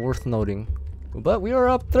something not worth noting. But we are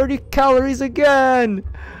up 30 calories again!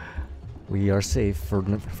 We are safe for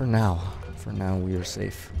now. For now, we are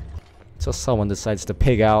safe. Until someone decides to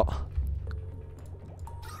pig out.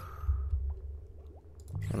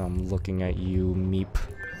 And I'm looking at you, Meep.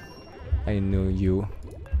 I know you.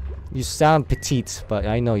 You sound petite, but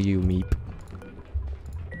I know you, Meep.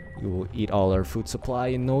 You will eat all our food supply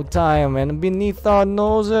in no time and beneath our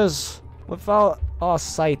noses without our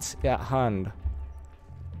sight at hand.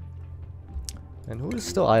 And who is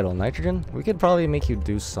still idle? Nitrogen? We could probably make you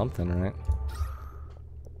do something, right?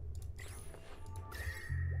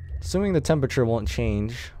 Assuming the temperature won't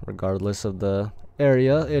change regardless of the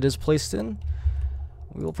area it is placed in,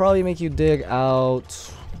 we will probably make you dig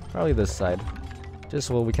out probably this side. Just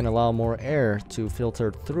so we can allow more air to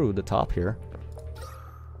filter through the top here.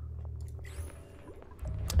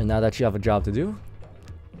 And now that you have a job to do,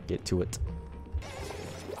 get to it.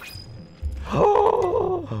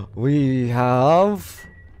 We have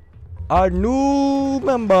our new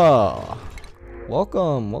member.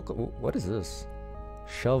 Welcome. What is this?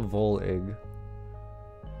 Shovel egg.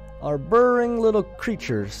 Are burrowing little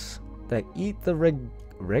creatures that eat the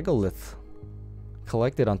regolith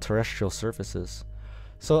collected on terrestrial surfaces.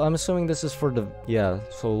 So I'm assuming this is for the, yeah,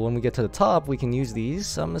 so when we get to the top we can use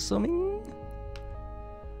these, I'm assuming.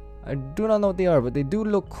 I do not know what they are, but they do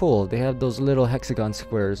look cool. They have those little hexagon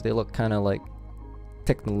squares. They look kind of like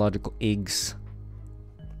technological eggs.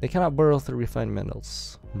 They cannot burrow through refined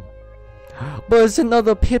metals. But it's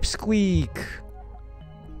another pipsqueak.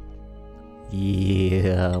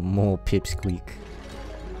 Yeah, more pipsqueak.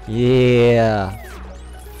 Yeah.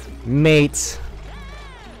 Mate.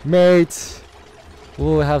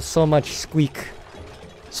 We'll have so much squeak.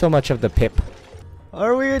 So much of the pip.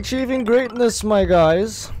 Are we achieving greatness, my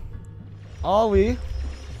guys? Are we?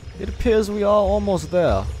 It appears we are almost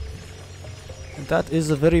there. That is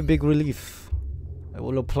a very big relief. I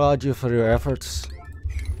will applaud you for your efforts.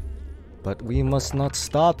 But we must not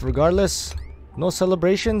stop regardless. No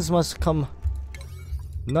celebrations must come.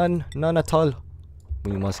 None at all.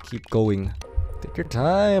 We must keep going. Take your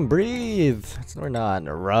time, breathe. We're not in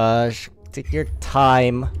a rush. Take your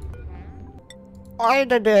time.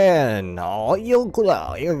 Then, oh, you're good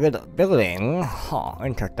at building. Oh,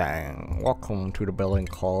 interesting. Welcome to the building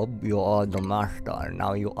club. You are the master.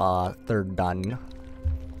 Now you are third dan.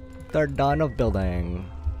 Third dan of building.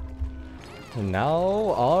 And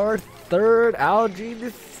now our third algae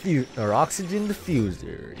or oxygen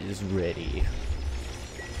diffuser is ready.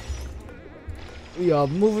 We are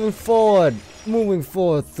moving forward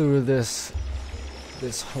through this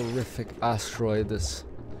horrific asteroid, this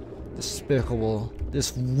despicable,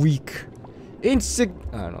 this weak, I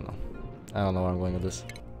don't know where I'm going with this.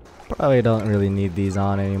 Probably don't really need these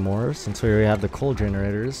on anymore since we already have the coal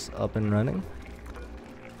generators up and running.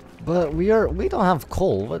 But we don't have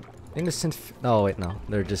coal. What innocent? Oh wait, no,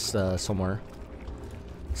 they're just somewhere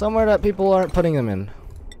that people aren't putting them in.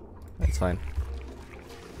 That's fine.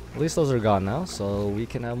 At least those are gone now, so we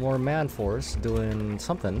can have more man force doing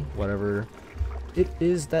something, whatever it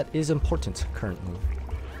is that is important currently.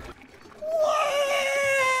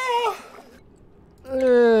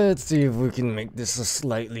 Let's see if we can make this a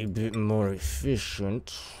slightly bit more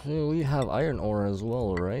efficient. We have iron ore as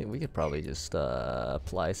well, right? We could probably just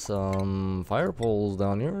apply some fire poles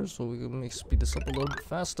down here so we can speed this up a little bit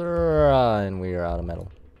faster. And we are out of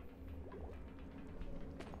metal.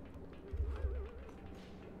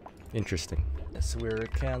 Interesting. Yes, we're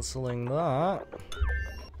canceling that.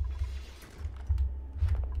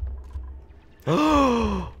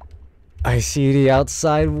 I see the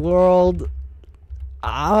outside world.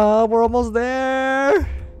 We're almost there.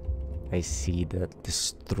 I see the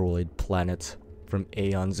destroyed planet from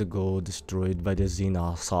aeons ago, destroyed by the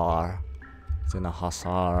Xenahasar.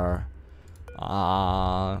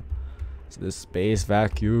 It's the space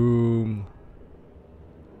vacuum.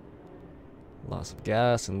 Loss of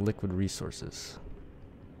gas and liquid resources.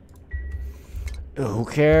 Who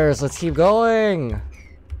cares? Let's keep going.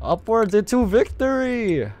 Upwards into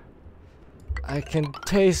victory. I can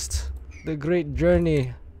taste the great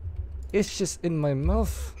journey It's just in my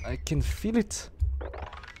mouth. I can feel it.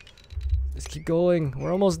 Just keep going.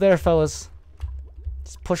 We're almost there, fellas.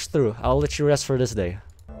 Just push through. I'll let you rest for this day.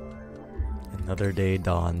 Another day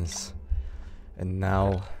dawns. And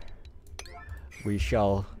now we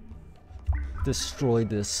shall destroy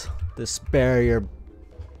this barrier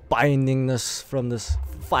binding us from this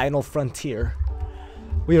final frontier.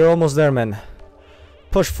 We are almost there, men.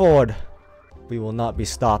 Push forward. We will not be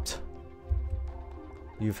stopped.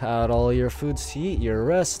 You've had all your foods to eat, your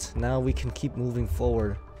rest. Now we can keep moving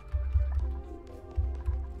forward.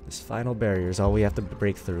 This final barrier is all we have to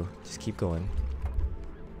break through. Just keep going.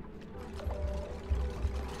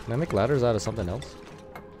 Can I make ladders out of something else?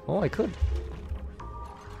 Oh, I could.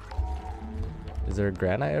 Is there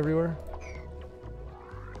granite everywhere?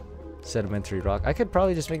 Sedimentary rock. I could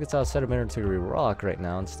probably just make this out of sedimentary rock right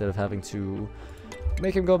now instead of having to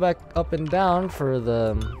make him go back up and down for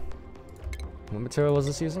the... What material was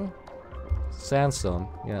this using? Sandstone,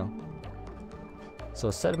 yeah. So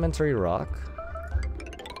sedimentary rock.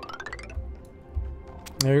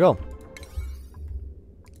 There you go.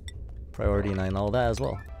 Priority 9, all that as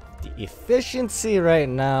well. The efficiency right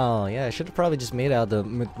now. Yeah, I should have probably just made out the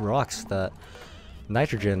rocks that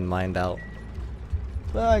nitrogen mined out.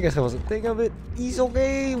 Well, I guess I wasn't thinking of it. He's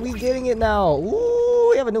okay. We getting it now.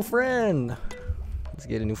 Ooh, we have a new friend. Let's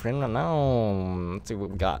get a new friend right now. Let's see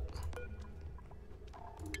what we got.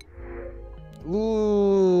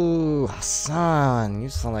 Ooh, Hassan, you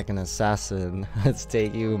sound like an assassin. Let's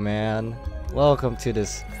take you, man. Welcome to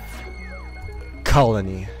this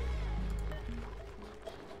colony.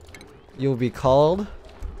 You'll be called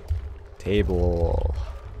Table.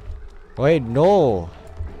 Wait, no.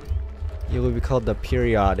 You will be called the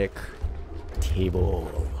Periodic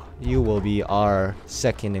Table. You will be our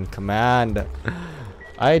second in command.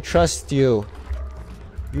 I trust you.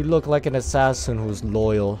 You look like an assassin who's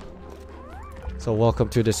loyal. So welcome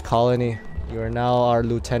to this colony. You are now our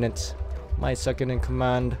lieutenant, my second in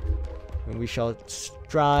command, and we shall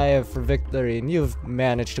strive for victory. And you've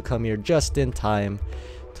managed to come here just in time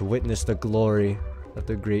to witness the glory of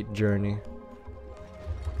the great journey.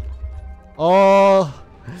 Oh,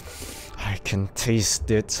 I can taste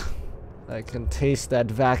it. I can taste that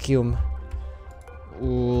vacuum.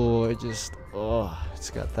 Ooh, it's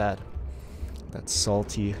got that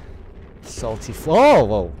salty oh,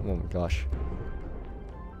 whoa, oh my gosh.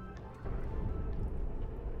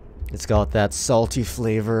 It's got that salty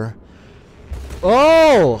flavor.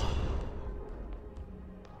 Oh!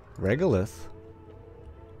 Regolith?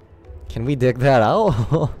 Can we dig that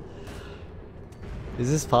out? Is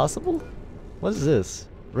this possible? What is this?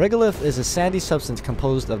 Regolith is a sandy substance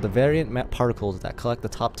composed of the variant particles that collect the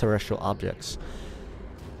top terrestrial objects.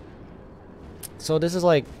 So this is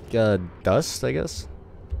like dust, I guess?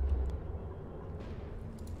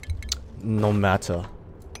 No matter.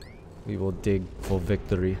 We will dig for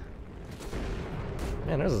victory.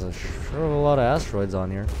 Man, there's a sure of a lot of asteroids on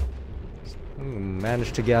here.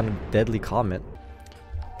 Managed to get on a deadly comet.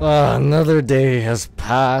 Another day has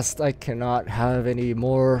passed. I cannot have any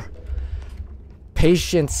more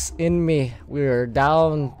patience in me. We're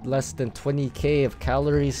down less than 20k of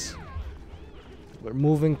calories. We're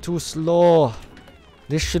moving too slow.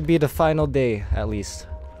 This should be the final day, at least.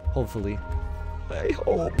 Hopefully. I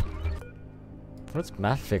hope. What's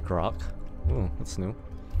mafic rock? Oh, that's new.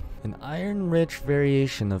 An iron-rich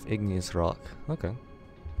variation of igneous rock. Okay.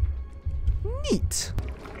 Neat!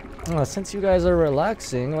 Since you guys are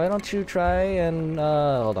relaxing, why don't you try and,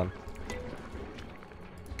 hold on.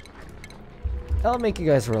 I'll make you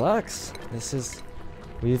guys relax. This is...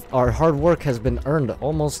 our hard work has been earned.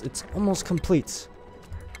 It's almost complete.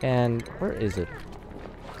 And, where is it?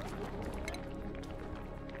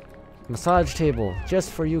 Massage table,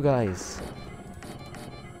 just for you guys.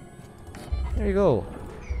 There you go.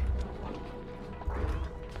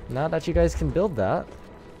 Now that you guys can build that,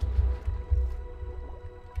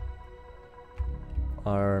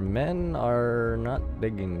 our men are not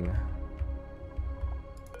digging.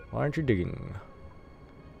 Why aren't you digging?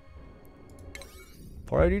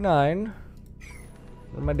 489.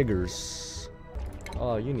 Where are my diggers?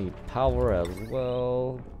 Oh, you need power as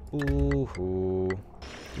well. Ooh-hoo.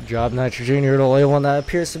 Good job, Nitrogen. You're the only one that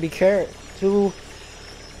appears to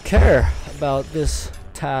care about this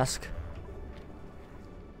task.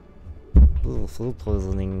 Ooh, food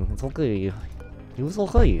poisoning. It's okay. It was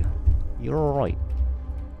okay. You're alright.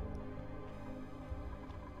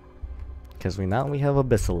 Because we have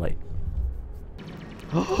abyssalite.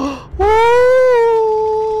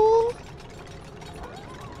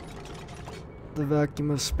 The vacuum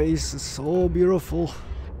of space is so beautiful.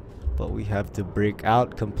 But we have to break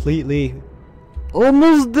out completely.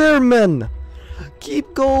 Almost there, men!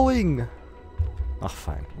 Keep going! Oh,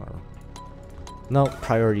 fine. Whatever. No,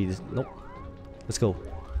 priorities. Nope. Let's go.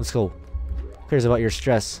 Let's go. Who cares about your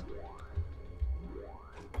stress?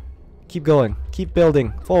 Keep going. Keep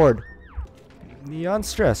building. Forward. Beyond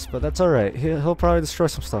stress, but that's alright. He'll probably destroy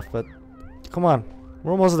some stuff, but... Come on.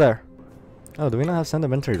 We're almost there. Oh, do we not have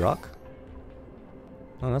sedimentary rock?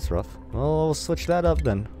 Oh, that's rough. Well, we'll switch that up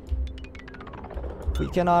then. We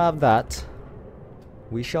cannot have that.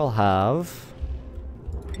 We shall have...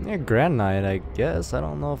 Yeah, granite, I guess. I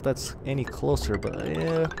don't know if that's any closer, but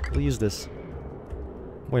yeah, we'll use this.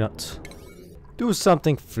 Why not? Do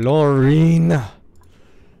something, Florine! I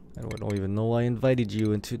don't even know I invited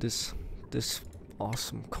you into this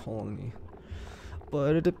awesome colony.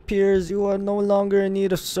 But it appears you are no longer in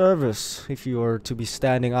need of service if you are to be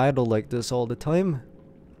standing idle like this all the time.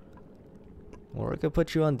 Or I could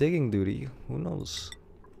put you on digging duty. Who knows?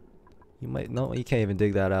 You might... No, you can't even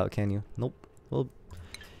dig that out, can you? Nope. Well,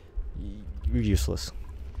 you're useless.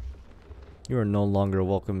 You are no longer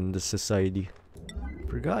welcome in this society.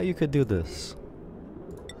 Forgot you could do this.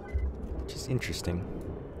 Which is interesting.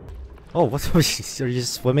 Oh, what? Are you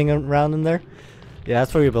just swimming around in there? Yeah,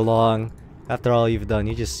 that's where you belong. After all you've done,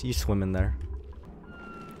 you swim in there.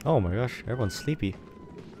 Oh my gosh, everyone's sleepy.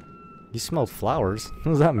 You smelled flowers.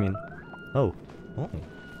 What does that mean? Oh. Oh.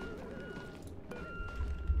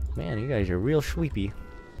 Man, you guys are real sleepy. What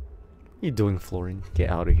are you doing, Florian? Get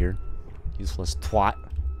out of here. Useless twat.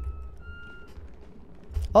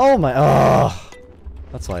 Oh my... Oh!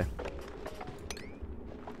 That's why.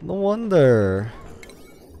 No wonder.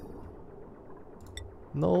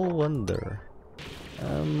 No wonder.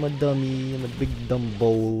 I'm a dummy. I'm a big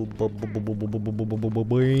dumbo.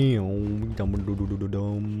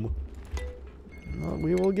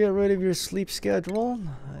 We will get rid of your sleep schedule.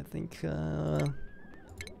 I think,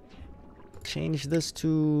 change this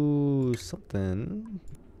to something.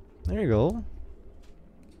 There you go.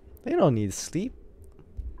 They don't need sleep.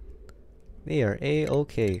 They are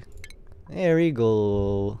A-okay. There you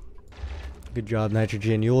go. Good job,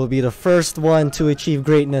 Nitrogen. You will be the first one to achieve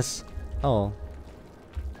greatness. Oh.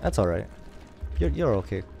 That's alright. You're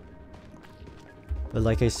okay. But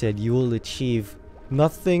like I said, you will achieve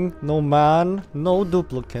nothing no man, no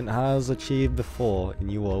duplicate has achieved before.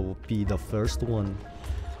 And you will be the first one.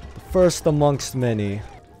 The first amongst many.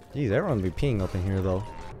 Jeez, everyone will be peeing up in here though.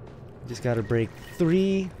 Just gotta break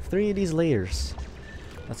three of these layers.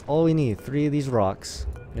 That's all we need. 3 of these rocks.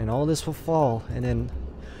 And all this will fall. And then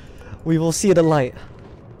we will see the light.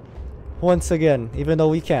 Once again, even though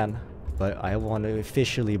we can. But I want to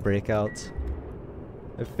officially break out.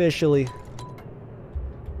 Officially.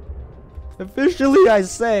 Officially, I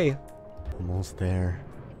say. Almost there.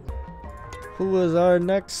 Who is our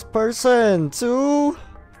next person to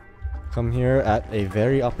come here at a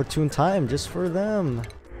very opportune time just for them?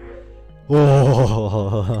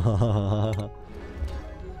 Whoa.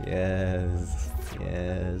 Yes.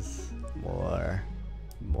 Yes. More.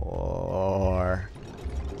 More.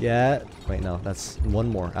 Yeah. Wait, no. That's one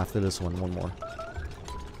more. After this one, one more.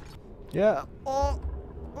 Yeah. Oh.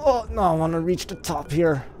 Oh, no. I want to reach the top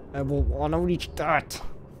here. I will want to reach that.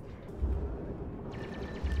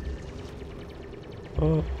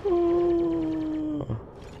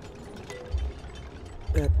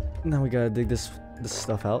 Now we gotta dig this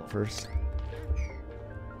stuff out first.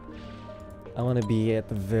 I want to be at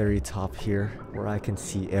the very top here, where I can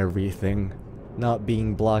see everything, not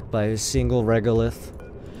being blocked by a single regolith.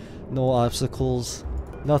 No obstacles,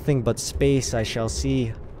 nothing but space I shall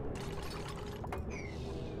see.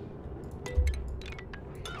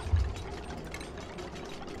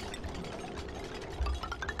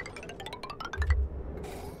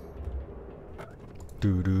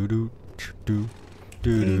 Do do do do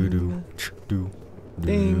do do do do do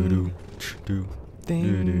do do do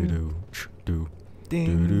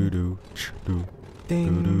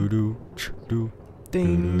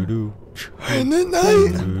do and the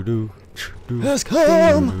night has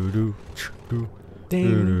come,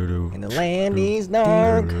 and the land is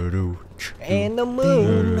dark, and the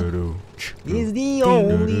moon is the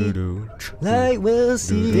only light we'll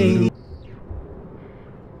see.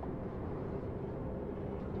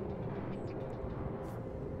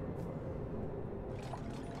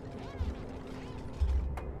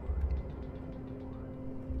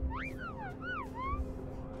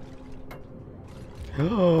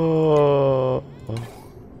 Oh.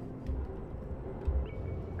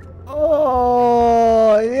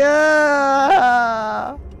 Oh,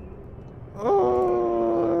 yeah.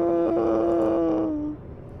 Oh.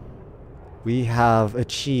 We have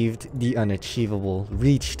achieved the unachievable,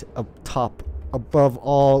 reached up top above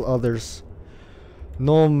all others.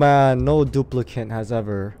 no man, no duplicate has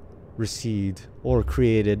ever received or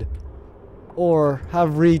created or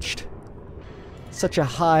have reached such a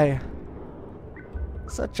high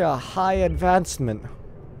advancement.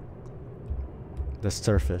 The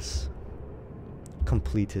surface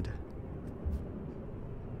completed.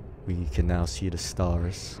 We can now see the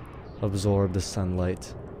stars, absorb the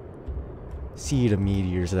sunlight, see the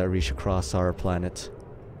meteors that reach across our planet,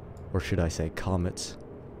 or should I say comets.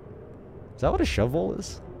 Is that what a shovel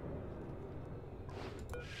is?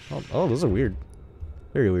 Oh, those are weird.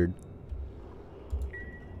 Very weird.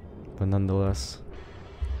 But nonetheless,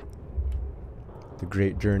 the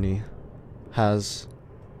great journey has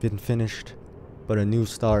been finished, but a new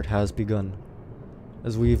start has begun.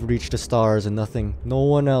 As we've reached the stars and no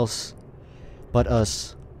one else but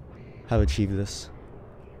us have achieved this.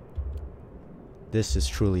 This is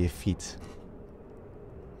truly a feat.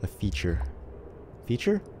 A feature.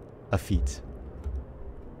 Feature? A feat.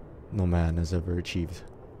 No man has ever achieved.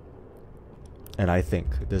 And I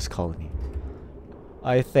thank this colony.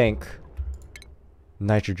 I thank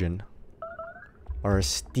nitrogen, our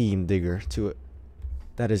steam digger,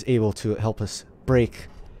 that is able to help us break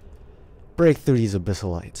through these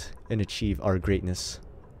abyssalites and achieve our greatness.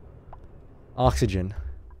 Oxygen,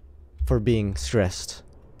 for being stressed.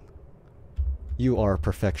 You are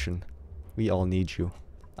perfection. We all need you.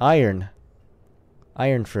 Iron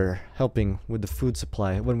for helping with the food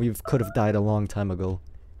supply when we could have died a long time ago.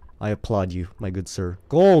 I applaud you, my good sir.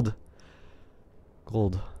 Gold.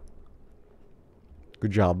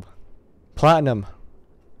 Good job. Platinum.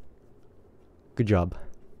 Good job.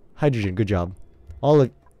 Hydrogen, good job.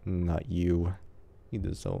 Not you. You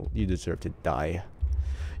deserve to die.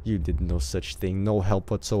 You did no such thing. No help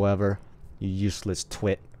whatsoever. You useless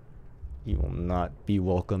twit. You will not be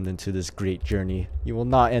welcomed into this great journey. You will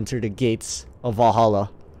not enter the gates of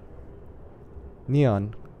Valhalla.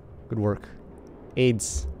 Neon. Good work.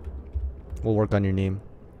 AIDS. We'll work on your name.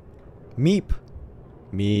 Meep.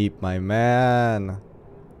 Meep, my man.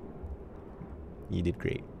 You did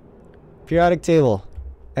great. Periodic table.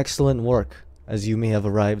 Excellent work. As you may have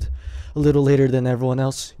arrived a little later than everyone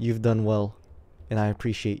else, you've done well. And I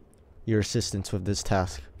appreciate your assistance with this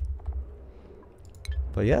task.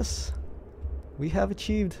 But yes, we have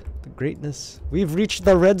achieved the greatness. We've reached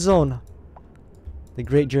the red zone. The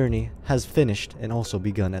great journey has finished and also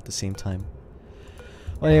begun at the same time.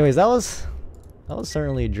 Well, anyways, that was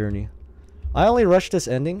certainly a journey. I only rushed this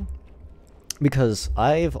ending because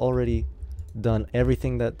I've already done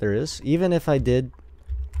everything that there is. Even if I did,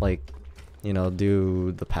 like, you know,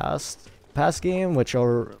 do the past game, which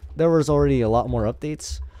there was already a lot more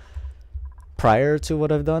updates prior to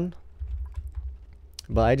what I've done.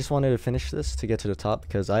 But I just wanted to finish this to get to the top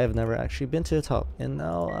because I have never actually been to the top, and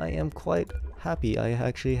now I am quite happy I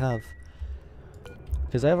actually have.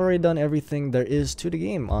 Because I've already done everything there is to the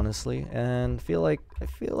game, honestly, and I feel like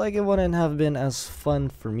it wouldn't have been as fun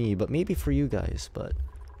for me, but maybe for you guys. But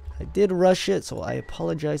I did rush it, so I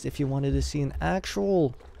apologize if you wanted to see an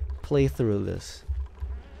actual playthrough of this.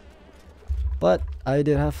 But I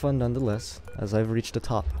did have fun nonetheless, as I've reached the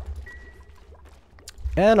top.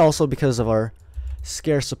 And also because of our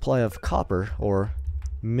scarce supply of copper, or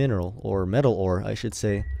mineral, or metal ore, I should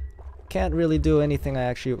say. Can't really do anything I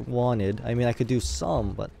actually wanted. I mean, I could do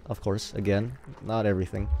some, but of course, again, not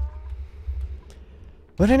everything.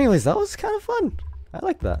 But anyways, that was kind of fun. I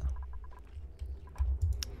like that.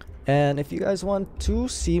 And if you guys want to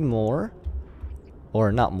see more,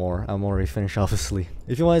 or not more, I'm already finished obviously.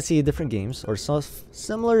 If you want to see different games or stuff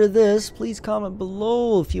similar to this, please comment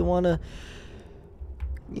below if you want to,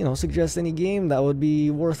 you know, suggest any game that would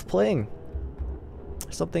be worth playing.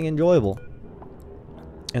 Something enjoyable.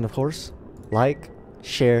 And of course, like,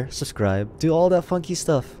 share, subscribe, do all that funky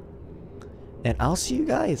stuff. And I'll see you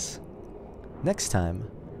guys next time.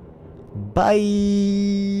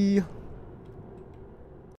 Bye!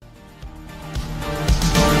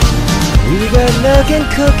 We got milk and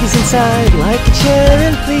cookies inside. Like and share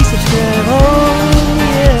and please subscribe. Oh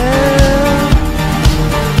yeah.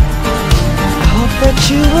 I hope that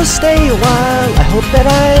you will stay a while. I hope that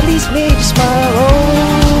I at least made you smile.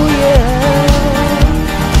 Oh yeah.